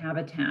their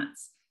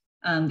habitats.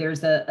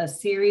 There's a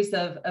series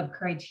of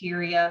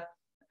criteria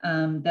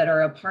that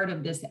are a part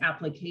of this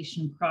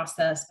application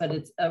process, but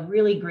it's a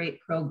really great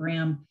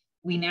program.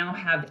 We now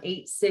have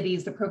 8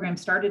 cities. The program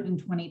started in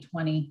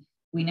 2020.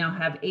 We now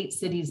have 8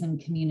 cities and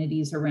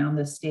communities around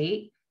the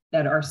state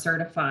that are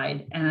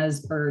certified as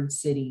bird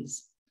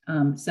cities.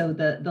 So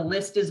the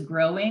list is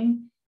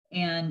growing,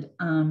 and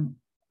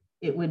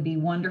it would be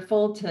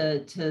wonderful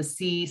to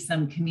see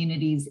some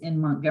communities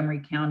in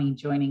Montgomery County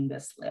joining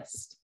this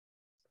list.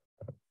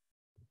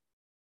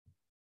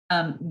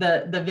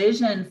 The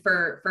vision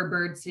for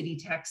Bird City,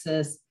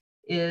 Texas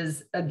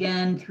is,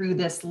 again, through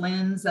this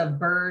lens of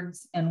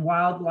birds and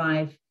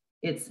wildlife.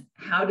 It's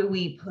how do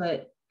we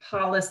put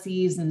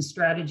policies and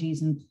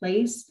strategies in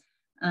place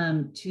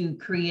to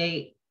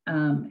create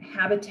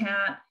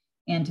habitat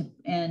and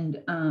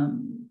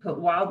put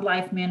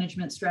wildlife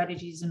management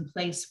strategies in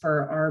place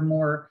for our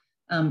more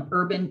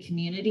urban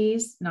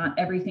communities. Not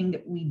everything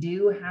that we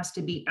do has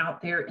to be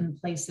out there in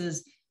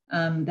places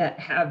that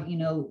have,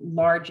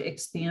 large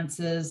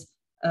expanses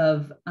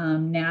of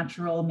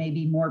natural,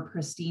 maybe more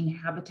pristine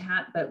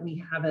habitat, but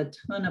we have a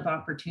ton of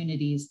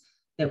opportunities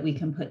that we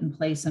can put in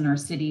place in our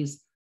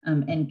cities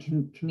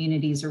and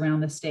communities around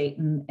the state.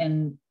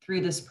 And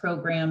through this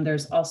program,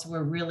 there's also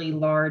a really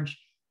large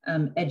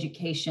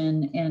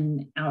education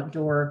and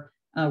outdoor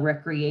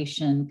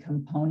recreation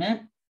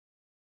component.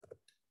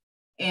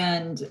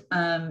 And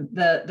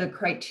the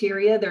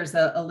criteria, there's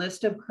a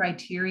list of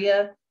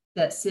criteria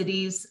that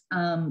cities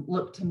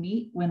look to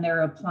meet when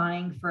they're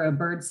applying for a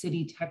Bird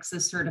City,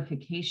 Texas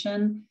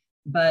certification.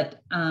 But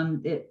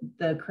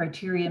the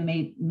criteria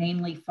may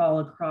mainly fall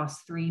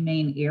across 3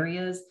 main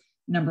areas.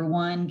 Number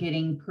 1,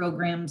 getting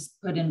programs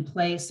put in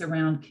place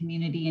around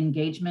community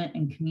engagement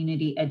and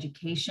community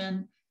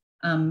education,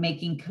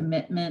 making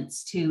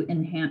commitments to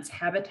enhance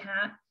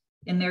habitat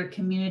in their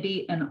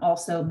community, and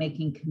also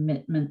making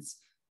commitments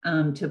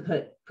to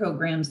put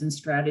programs and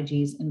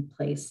strategies in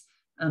place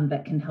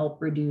that can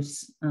help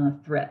reduce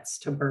threats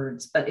to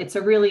birds. But it's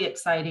a really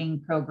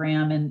exciting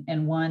program,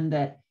 and one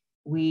that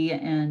we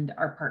and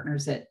our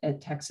partners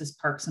at Texas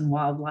Parks and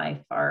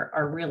Wildlife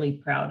are really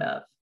proud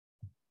of.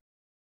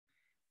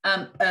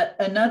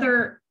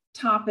 Another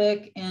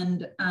topic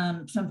and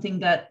something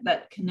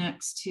that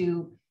connects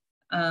to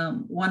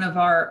one of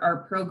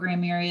our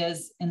program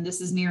areas, and this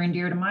is near and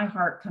dear to my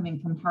heart coming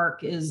from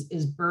HARC,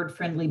 is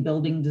bird-friendly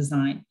building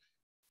design.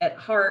 At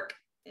HARC,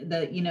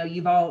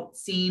 you've all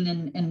seen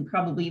and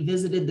probably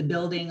visited the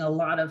building. A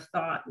lot of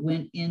thought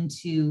went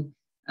into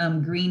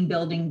green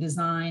building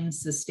design,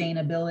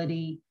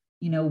 sustainability.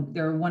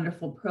 There are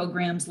wonderful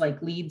programs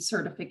like LEED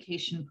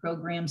certification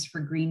programs for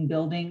green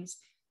buildings.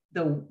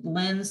 The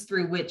lens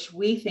through which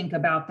we think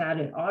about that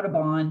at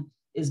Audubon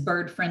is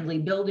bird-friendly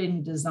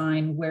building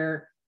design,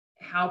 where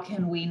how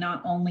can we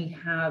not only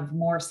have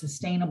more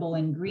sustainable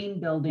and green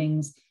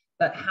buildings,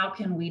 but how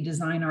can we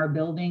design our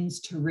buildings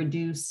to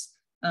reduce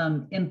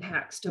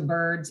impacts to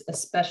birds,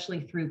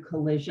 especially through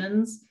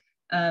collisions.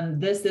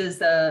 This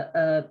is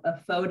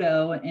a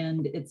photo,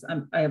 and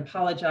I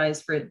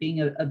apologize for it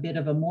being a bit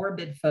of a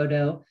morbid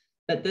photo,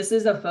 but this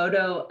is a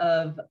photo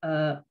of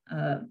a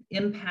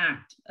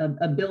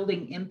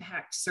building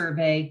impact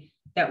survey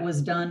that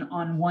was done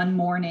on one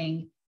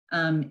morning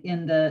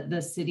in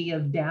the city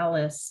of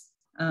Dallas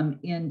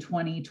in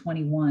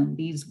 2021.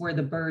 These were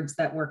the birds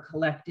that were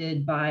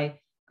collected by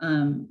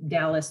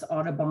Dallas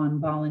Audubon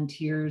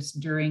volunteers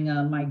during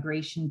a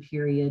migration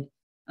period,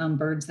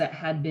 birds that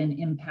had been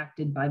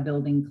impacted by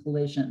building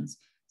collisions.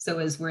 So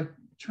as we're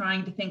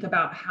trying to think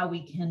about how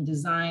we can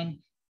design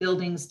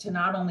buildings to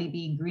not only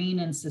be green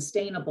and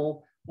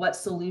sustainable, what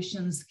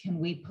solutions can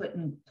we put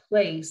in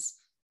place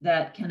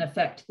that can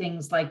affect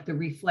things like the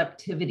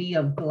reflectivity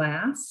of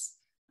glass?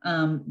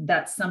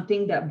 That's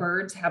something that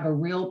birds have a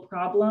real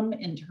problem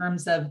in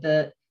terms of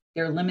their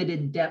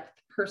limited depth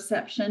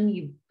perception.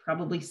 You've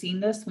probably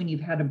seen this when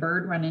you've had a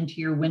bird run into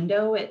your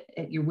window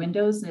at your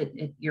windows at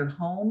your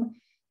home.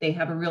 They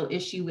have a real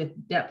issue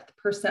with depth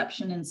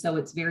perception, and so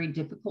it's very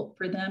difficult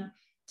for them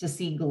to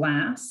see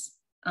glass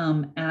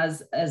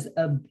as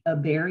a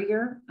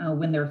barrier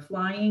when they're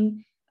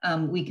flying.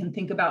 We can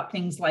think about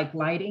things like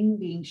lighting,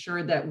 being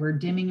sure that we're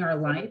dimming our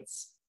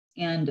lights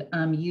and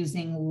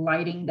using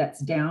lighting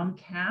that's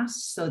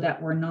downcast so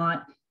that we're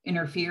not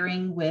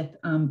interfering with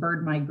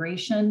bird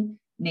migration,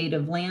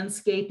 native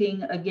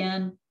landscaping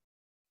again,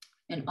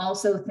 and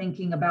also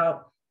thinking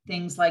about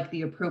things like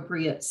the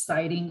appropriate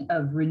siting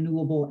of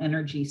renewable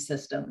energy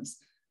systems.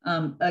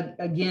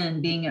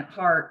 Again, being at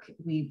HARC,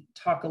 we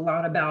talk a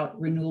lot about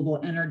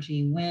renewable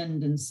energy,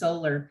 wind and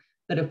solar,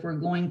 but if we're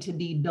going to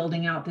be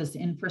building out this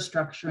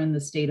infrastructure in the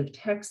state of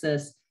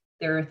Texas,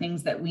 there are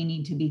things that we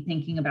need to be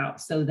thinking about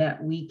so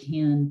that we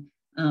can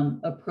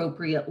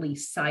appropriately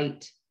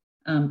site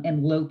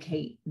and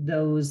locate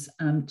those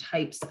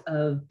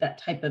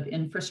type of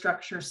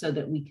infrastructure so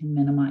that we can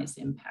minimize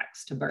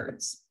impacts to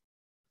birds.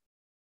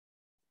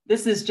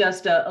 This is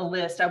just a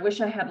list. I wish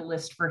I had a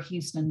list for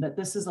Houston, but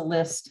this is a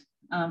list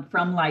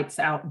from Lights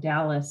Out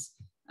Dallas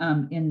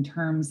in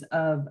terms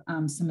of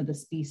some of the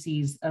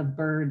species of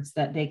birds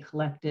that they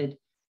collected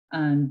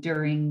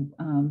during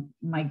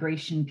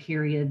migration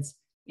periods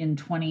in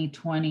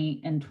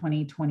 2020 and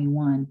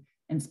 2021,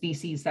 and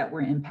species that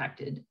were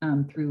impacted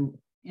through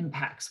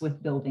impacts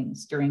with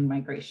buildings during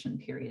migration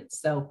periods.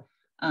 So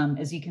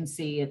as you can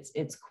see,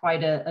 it's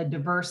quite a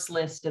diverse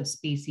list of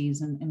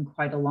species and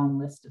quite a long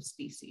list of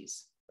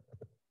species.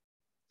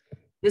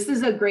 This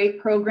is a great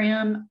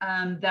program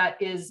that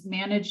is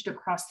managed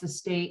across the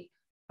state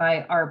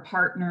by our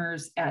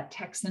partners at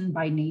Texan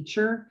by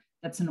Nature.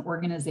 That's an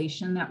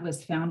organization that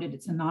was founded,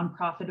 it's a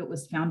nonprofit. It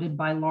was founded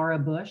by Laura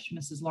Bush,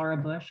 Mrs. Laura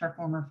Bush, our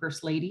former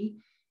First Lady.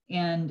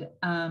 And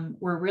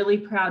we're really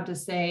proud to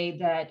say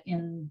that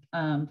in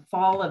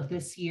fall of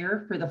this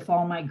year, for the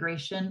fall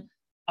migration,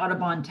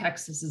 Audubon,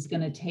 Texas is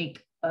going to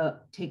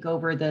take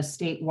over the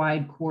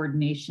statewide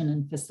coordination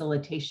and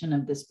facilitation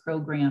of this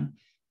program.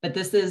 But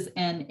this is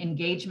an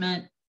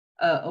engagement,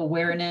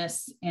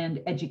 awareness,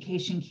 and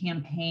education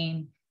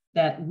campaign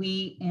that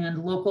we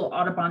and local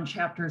Audubon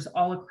chapters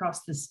all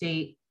across the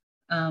state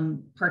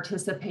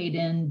participate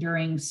in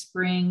during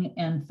spring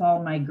and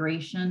fall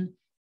migration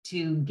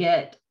to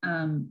get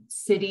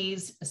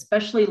cities,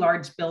 especially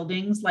large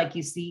buildings like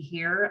you see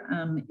here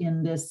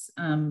in this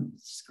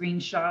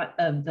screenshot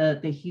of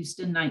the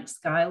Houston night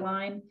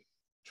skyline,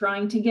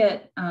 trying to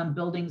get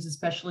buildings,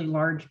 especially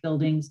large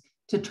buildings,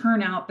 to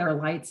turn out their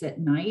lights at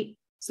night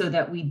so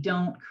that we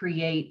don't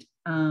create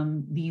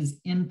these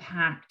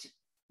impact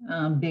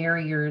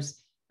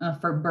barriers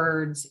for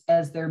birds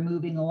as they're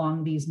moving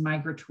along these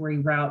migratory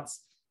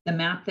routes. The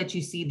map that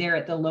you see there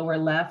at the lower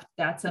left,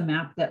 that's a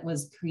map that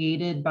was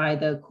created by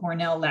the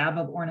Cornell Lab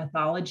of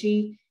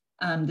Ornithology.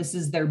 This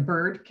is their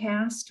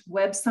Birdcast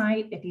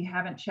website. If you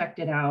haven't checked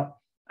it out,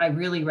 I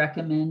really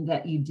recommend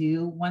that you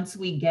do. Once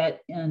we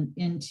get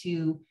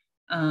into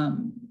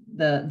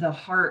the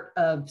heart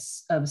of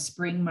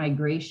spring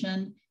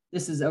migration,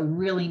 this is a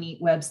really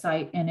neat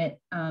website,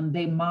 and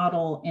they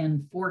model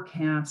and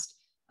forecast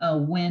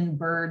when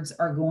birds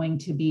are going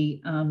to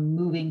be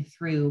moving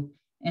through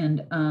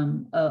and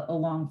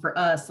along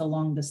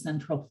the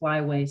Central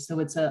Flyway. So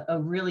it's a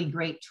really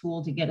great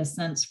tool to get a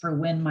sense for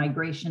when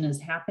migration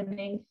is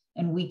happening,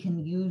 and we can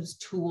use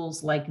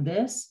tools like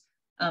this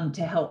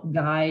to help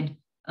guide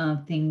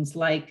things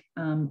like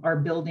our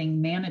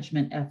building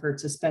management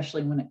efforts,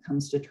 especially when it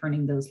comes to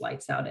turning those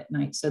lights out at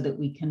night, so that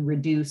we can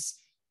reduce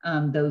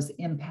those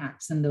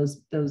impacts and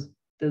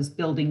those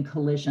building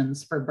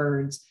collisions for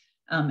birds.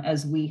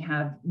 as we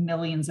have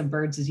millions of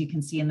birds. As you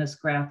can see in this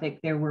graphic,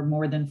 there were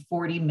more than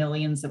 40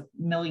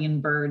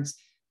 million birds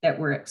that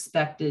were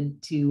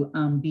expected to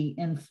be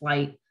in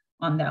flight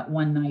on that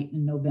one night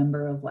in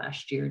November of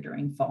last year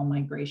during fall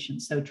migration.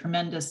 So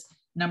tremendous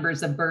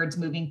numbers of birds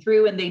moving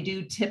through, and they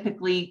do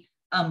typically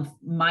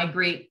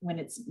migrate when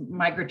it's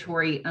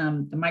migratory.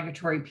 The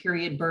migratory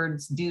period,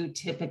 birds do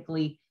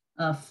typically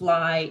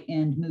fly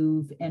and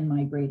move and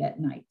migrate at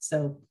night.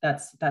 So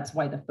that's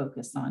why the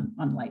focus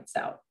on lights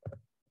out.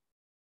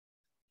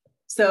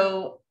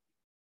 So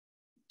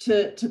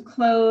to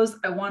close,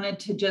 I wanted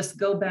to just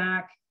go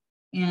back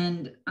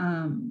and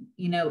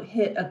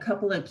hit a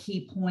couple of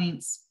key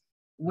points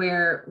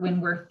where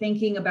when we're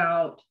thinking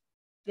about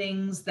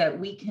things that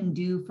we can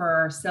do for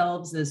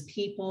ourselves as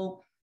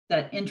people,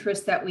 that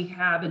interest that we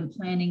have in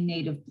planting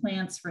native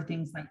plants for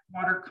things like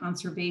water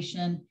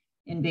conservation,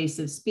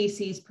 invasive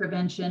species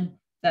prevention,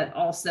 that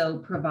also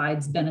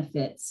provides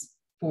benefits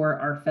for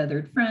our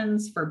feathered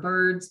friends, for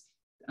birds,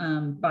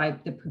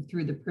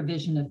 through the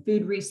provision of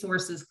food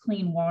resources,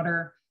 clean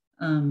water,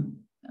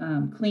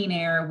 clean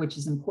air, which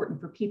is important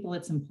for people,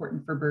 it's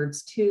important for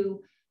birds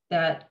too.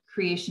 That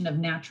creation of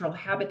natural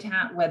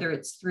habitat, whether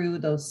it's through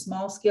those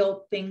small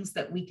scale things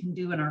that we can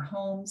do in our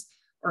homes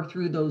or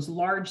through those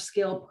large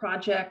scale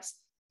projects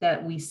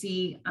that we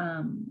see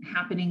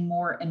happening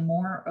more and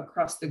more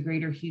across the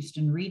greater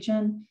Houston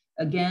region.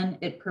 Again,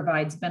 it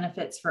provides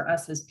benefits for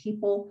us as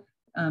people,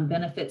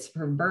 benefits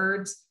for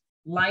birds.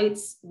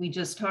 Lights, we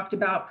just talked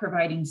about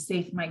providing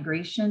safe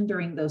migration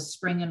during those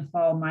spring and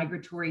fall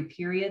migratory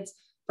periods.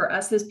 For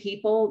us as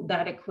people,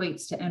 that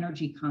equates to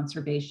energy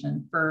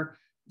conservation. For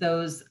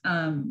those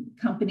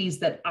companies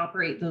that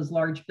operate those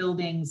large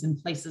buildings in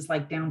places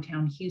like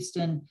downtown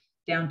Houston,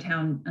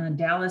 downtown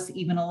Dallas,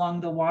 even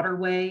along the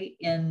waterway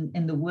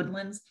in the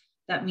woodlands,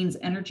 that means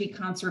energy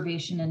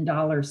conservation and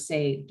dollars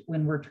saved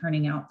when we're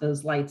turning out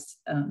those lights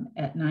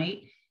at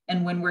night.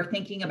 And when we're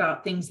thinking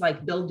about things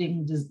like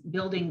building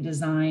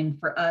design,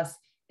 for us,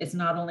 it's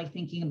not only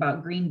thinking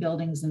about green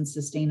buildings and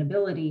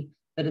sustainability,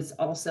 but it's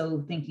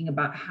also thinking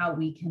about how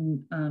we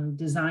can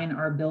design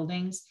our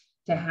buildings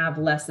to have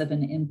less of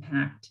an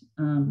impact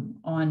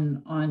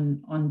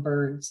on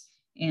birds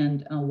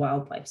and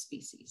wildlife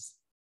species.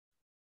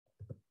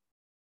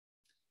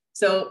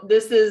 So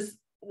this is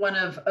one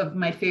of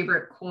my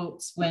favorite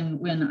quotes when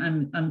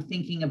I'm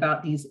thinking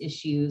about these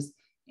issues.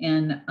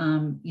 And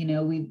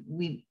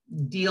we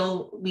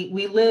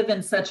live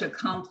in such a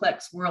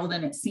complex world,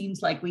 and it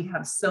seems like we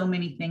have so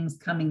many things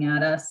coming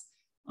at us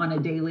on a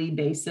daily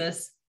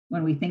basis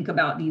when we think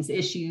about these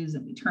issues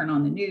and we turn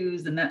on the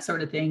news and that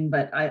sort of thing.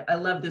 But I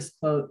love this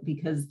quote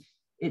because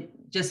it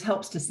just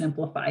helps to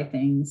simplify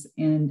things.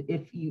 And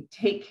if you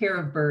take care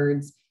of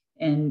birds,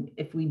 and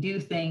if we do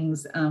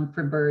things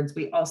for birds,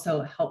 we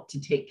also help to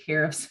take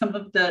care of some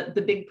of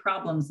the big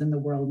problems in the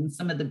world and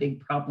some of the big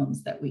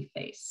problems that we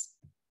face.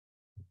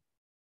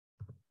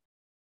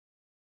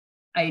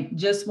 I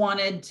just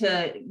wanted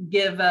to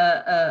give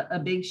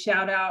a big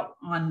shout out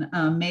on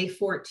May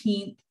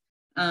 14th.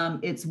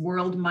 It's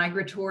World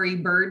Migratory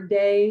Bird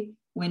Day.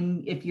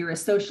 If you're a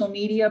social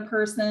media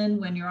person,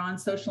 when you're on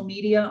social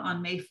media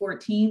on May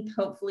 14th,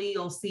 hopefully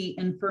you'll see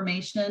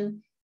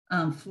information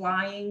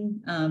flying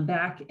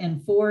back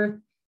and forth,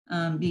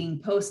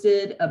 being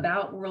posted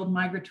about World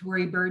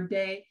Migratory Bird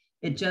Day.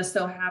 It just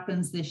so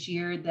happens this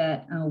year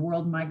that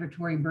World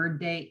Migratory Bird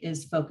Day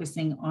is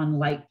focusing on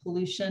light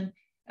pollution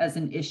as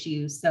an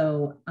issue.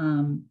 So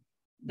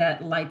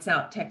that Lights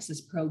Out Texas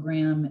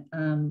program,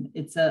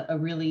 it's a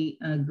really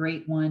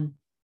great one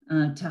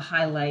to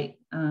highlight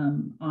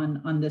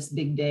on this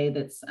big day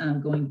that's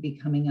going to be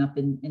coming up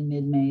in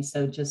mid-May.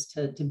 So just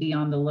to be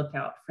on the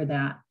lookout for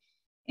that.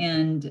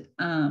 And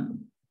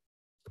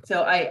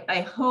so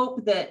I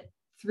hope that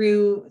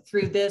through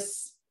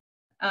this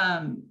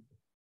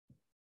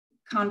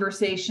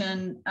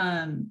conversation,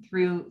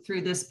 through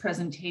this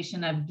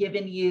presentation, I've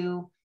given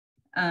you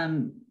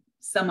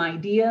some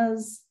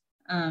ideas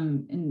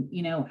and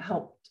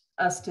helped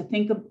us to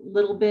think a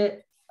little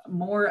bit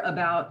more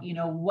about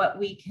what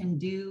we can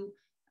do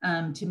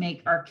to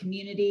make our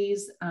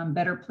communities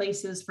better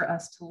places for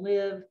us to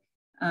live.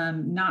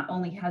 Not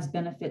only has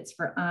benefits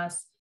for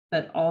us,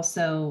 but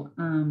also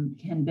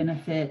can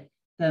benefit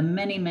the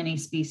many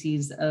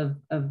species of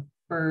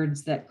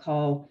birds that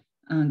call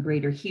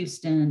greater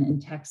Houston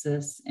and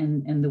Texas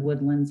and the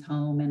woodlands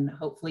home. And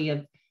hopefully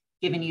have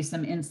given you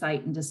some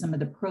insight into some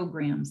of the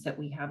programs that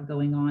we have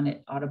going on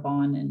at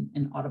Audubon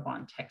and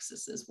Audubon,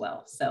 Texas as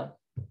well. So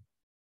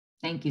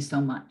thank you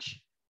so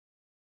much.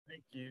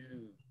 Thank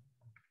you.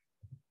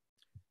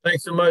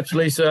 Thanks so much,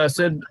 Lisa.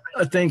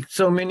 I think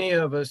so many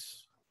of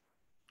us,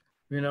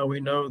 we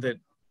know that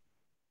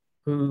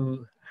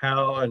who,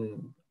 how,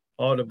 and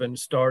Audubon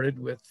started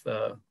with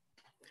a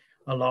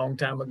long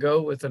time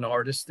ago with an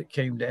artist that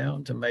came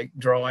down to make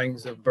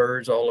drawings of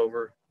birds all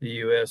over the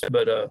U.S.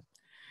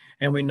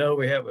 And we know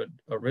we have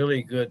a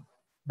really good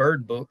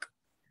bird book,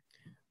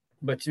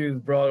 but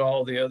you've brought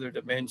all the other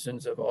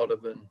dimensions of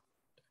Audubon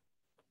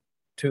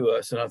to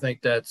us. And I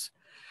think that's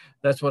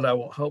that's what I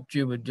hoped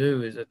you would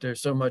do, is that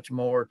there's so much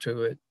more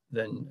to it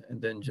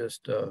than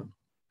just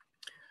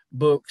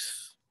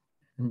books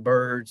and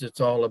birds.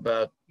 It's all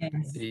about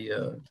Yes,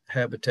 the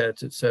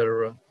habitats,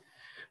 etc.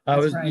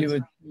 that's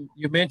right.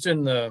 You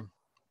mentioned the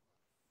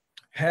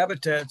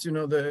habitats. You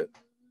know, the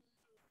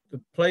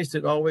place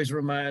that always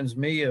reminds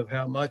me of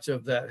how much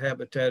of that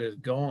habitat is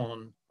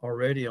gone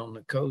already on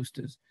the coast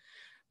is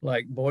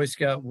like Boy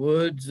Scout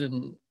Woods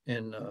and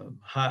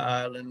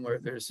High Island, where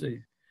there's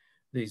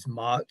these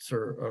mottes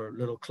or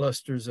little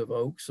clusters of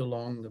oaks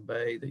along the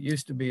bay that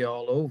used to be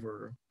all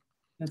over.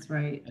 That's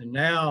right. And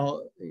now,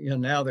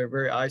 now they're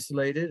very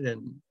isolated,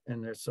 and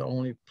it's the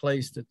only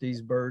place that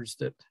these birds,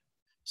 that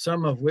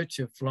some of which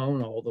have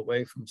flown all the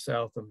way from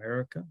South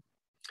America,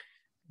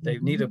 they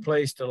need a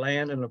place to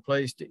land and a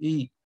place to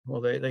eat. Well,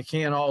 they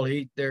can't all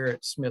eat there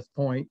at Smith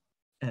Point.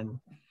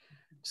 And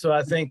so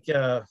I think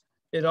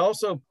it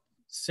also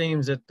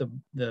seems that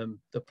the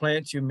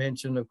plants you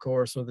mentioned, of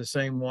course, are the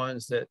same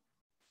ones that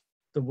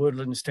the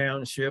Woodlands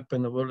Township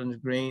and the Woodlands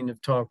Green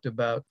have talked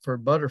about for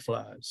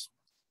butterflies.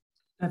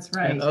 That's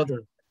right. And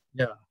other,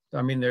 yeah.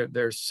 I mean,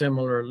 there's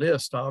similar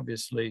lists,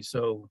 obviously.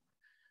 So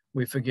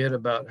we forget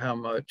about how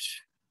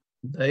much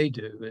they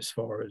do as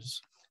far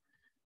as,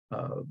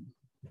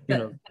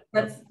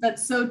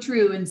 That's so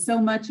true. And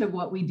so much of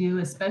what we do,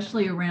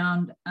 especially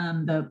around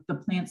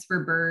the Plants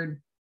for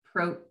Birds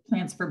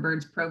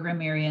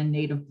program area and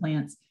native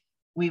plants,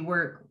 we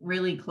work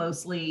really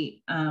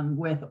closely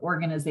with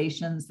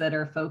organizations that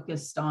are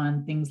focused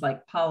on things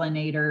like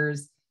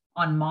pollinators,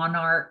 on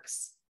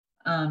monarchs,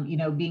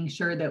 being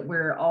sure that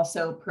we're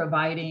also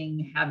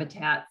providing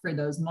habitat for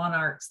those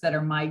monarchs that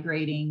are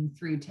migrating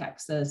through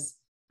Texas,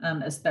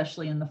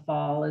 especially in the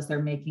fall as they're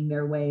making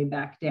their way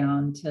back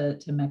down to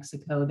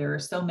Mexico. There are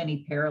so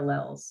many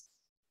parallels.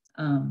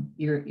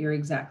 You're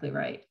exactly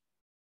right.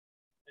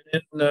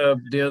 And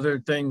the other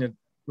thing that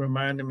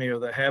reminded me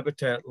of the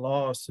habitat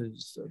loss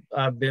is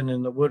I've been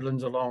in the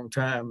woodlands a long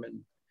time,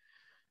 and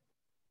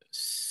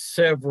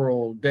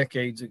several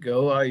decades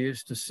ago, I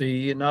used to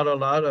see, not a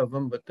lot of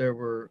them, but there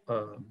were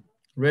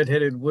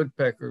red-headed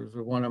woodpeckers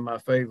were one of my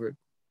favorite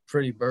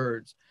pretty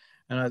birds.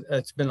 And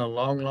it's been a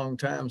long, long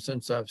time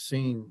since I've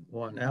seen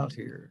one out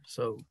here.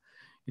 So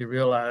you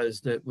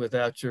realize that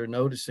without your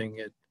noticing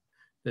it,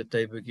 that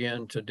they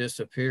begin to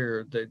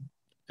disappear, that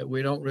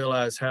we don't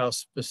realize how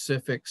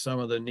specific some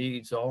of the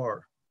needs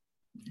are.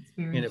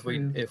 And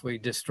if we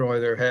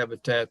destroy their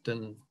habitat,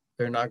 then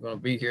they're not going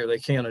to be here. They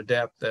can't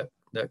adapt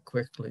that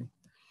quickly.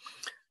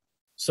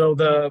 So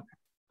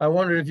I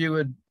wondered if you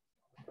would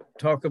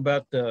talk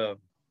about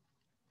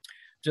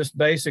just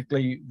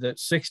basically that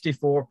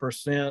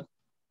 64%,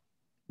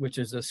 which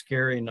is a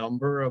scary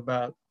number,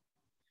 about,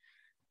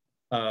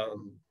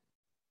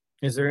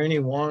 is there any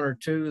one or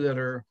two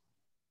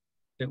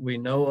that we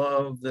know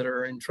of that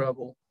are in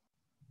trouble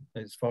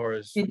as far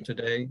as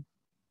today?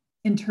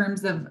 In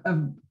terms of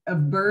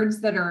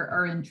birds that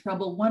are in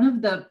trouble,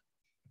 one of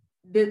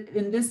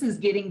and this is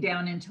getting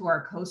down into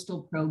our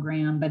coastal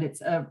program, but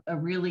it's a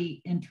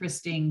really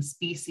interesting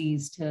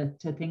species to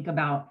think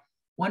about.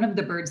 One of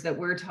the birds that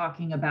we're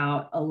talking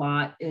about a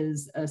lot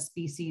is a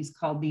species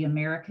called the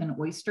American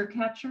oyster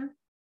catcher,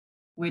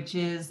 which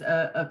is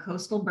a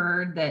coastal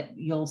bird that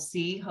you'll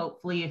see,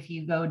 hopefully, if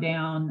you go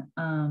down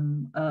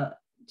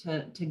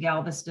to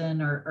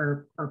Galveston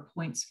or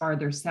points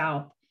farther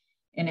south.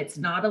 And it's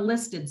not a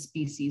listed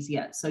species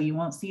yet. So you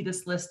won't see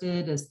this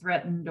listed as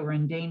threatened or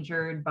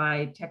endangered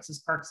by Texas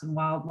Parks and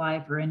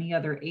Wildlife or any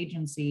other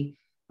agency,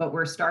 but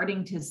we're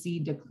starting to see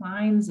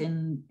declines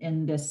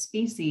in this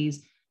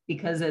species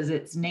because, as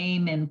its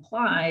name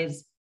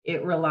implies,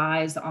 it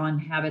relies on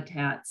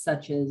habitats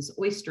such as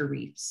oyster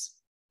reefs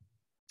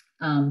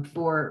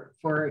for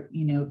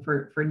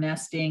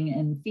nesting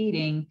and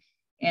feeding.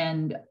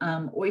 And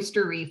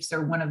oyster reefs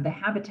are one of the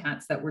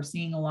habitats that we're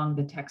seeing along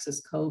the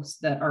Texas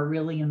coast that are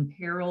really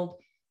imperiled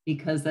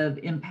because of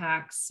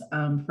impacts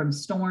from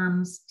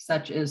storms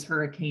such as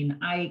Hurricane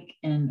Ike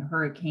and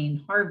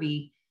Hurricane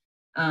Harvey.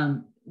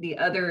 The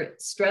other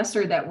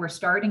stressor that we're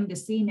starting to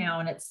see now,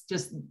 and it's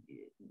just,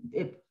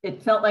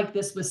 it felt like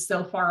this was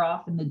so far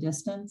off in the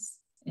distance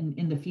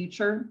in the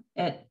future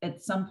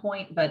at some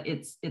point, but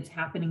it's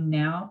happening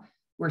now.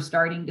 We're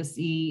starting to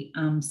see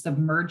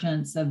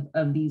submergence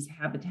of these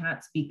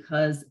habitats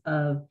because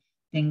of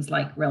things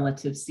like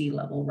relative sea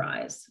level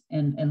rise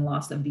and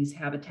loss of these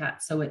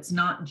habitats. So it's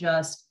not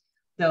just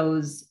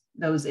those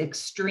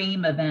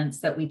extreme events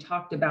that we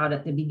talked about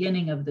at the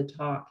beginning of the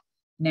talk.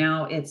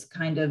 Now it's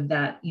kind of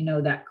that,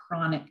 that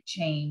chronic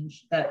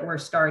change that we're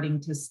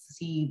starting to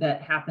see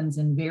that happens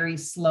in very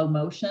slow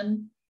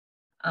motion,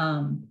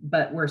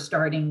 but we're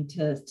starting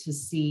to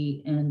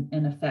see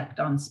an effect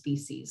on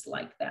species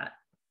like that.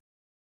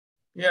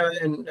 Yeah,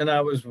 and I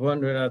was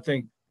wondering, I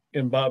think,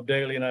 and Bob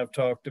Daly and I've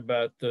talked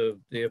about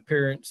the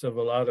appearance of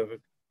a lot of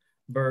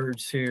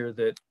birds here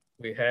that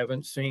we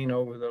haven't seen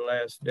over the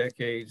last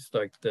decades,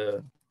 like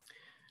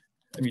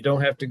you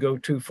don't have to go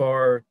too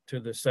far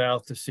to the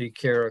south to see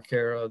cara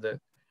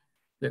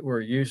that were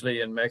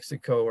usually in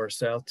Mexico or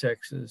South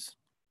Texas.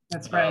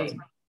 That's right.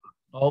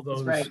 all That's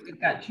those. right. We've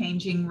got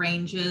changing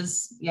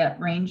ranges, yeah,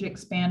 range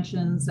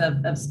expansions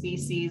of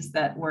species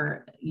that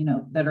were,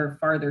 that are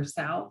farther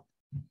south.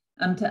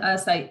 To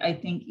us, I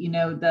think,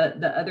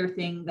 the other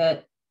thing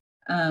that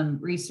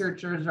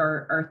researchers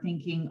are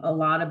thinking a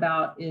lot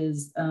about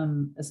is,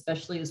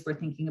 especially as we're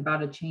thinking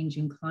about a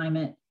changing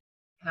climate,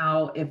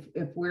 how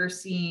if we're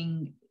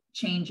seeing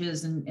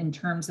changes in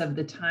terms of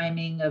the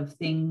timing of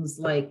things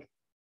like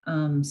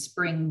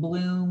spring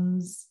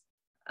blooms,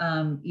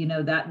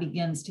 that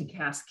begins to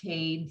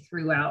cascade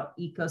throughout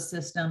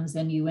ecosystems,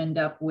 and you end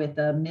up with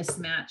a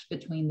mismatch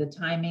between the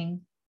timing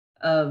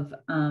of,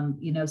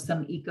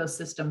 some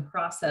ecosystem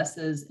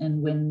processes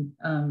and when,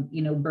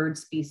 bird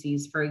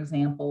species, for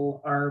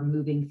example, are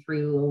moving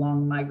through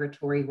along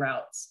migratory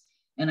routes.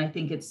 And I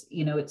think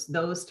it's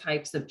those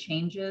types of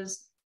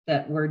changes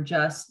that we're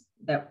just,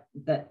 that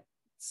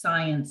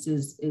science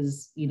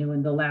is,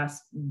 in the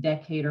last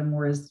decade or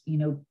more has,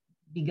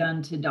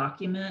 begun to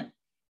document.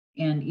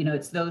 And,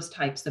 it's those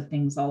types of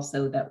things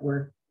also that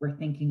we're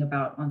thinking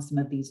about on some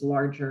of these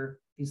larger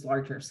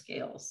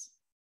scales.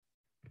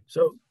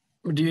 So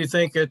do you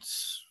think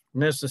it's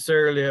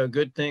necessarily a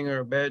good thing or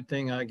a bad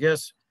thing? I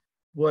guess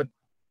what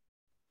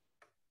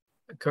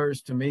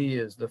occurs to me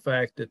is the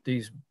fact that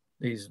these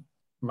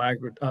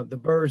the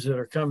birds that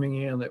are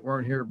coming in that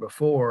weren't here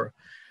before,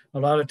 a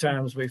lot of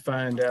times we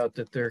find out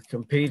that they're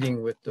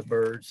competing with the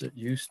birds that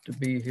used to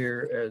be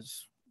here,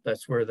 as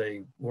that's where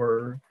they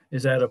were.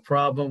 Is that a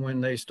problem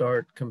when they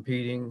start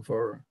competing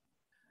for?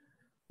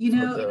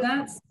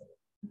 That's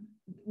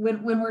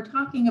when we're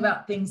talking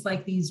about things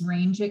like these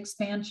range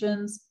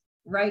expansions,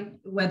 right?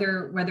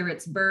 Whether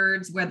it's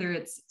birds, whether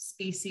it's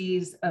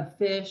species of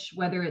fish,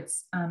 whether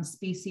it's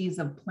species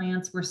of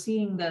plants, we're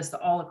seeing this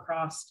all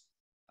across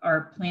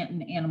our plant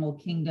and animal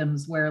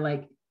kingdoms, where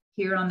like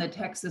here on the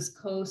Texas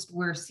coast,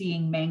 we're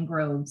seeing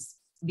mangroves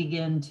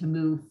begin to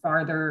move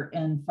farther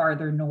and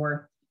farther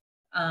north.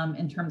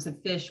 In terms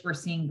of fish, we're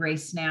seeing gray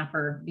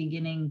snapper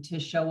beginning to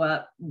show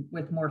up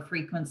with more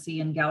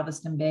frequency in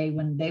Galveston Bay,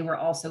 when they were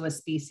also a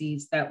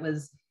species that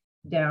was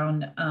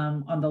down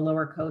on the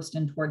lower coast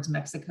and towards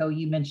Mexico.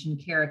 You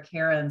mentioned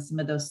caracara and some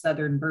of those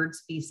southern bird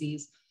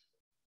species.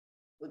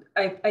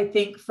 I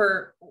think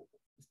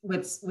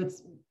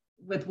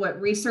with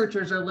what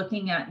researchers are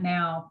looking at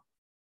now,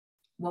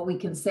 what we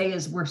can say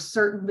is we're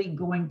certainly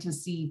going to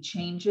see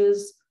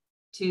changes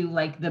to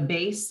like the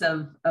base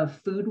of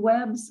food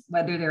webs,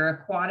 whether they're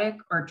aquatic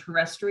or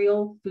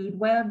terrestrial food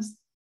webs.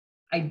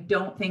 I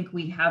don't think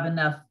we have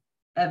enough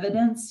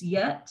evidence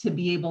yet to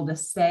be able to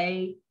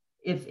say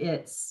if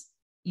it's,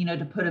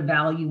 to put a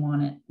value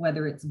on it,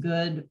 whether it's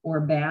good or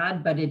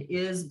bad, but it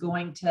is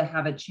going to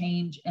have a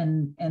change,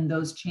 and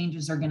those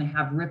changes are going to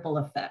have ripple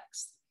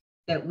effects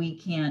that we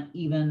can't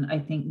even, I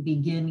think,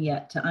 begin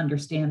yet to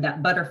understand.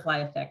 That butterfly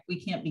effect,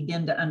 we can't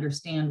begin to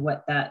understand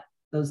what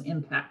those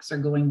impacts are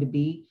going to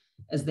be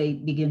as they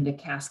begin to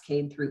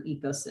cascade through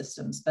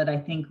ecosystems. But I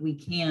think we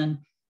can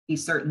be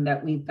certain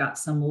that we've got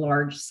some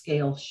large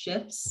scale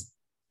shifts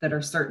that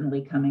are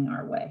certainly coming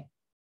our way.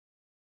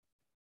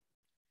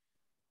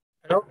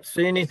 I don't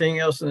see anything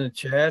else in the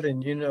chat,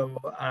 and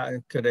I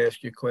could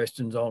ask you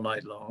questions all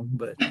night long,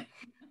 but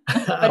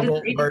I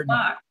won't burden.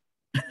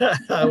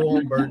 I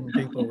won't burden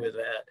people with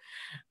that.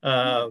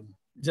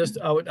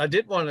 I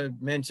did want to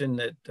mention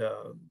that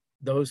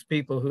those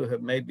people who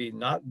have maybe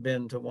not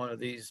been to one of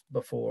these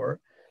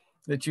before,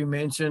 that you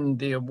mentioned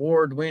the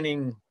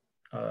award-winning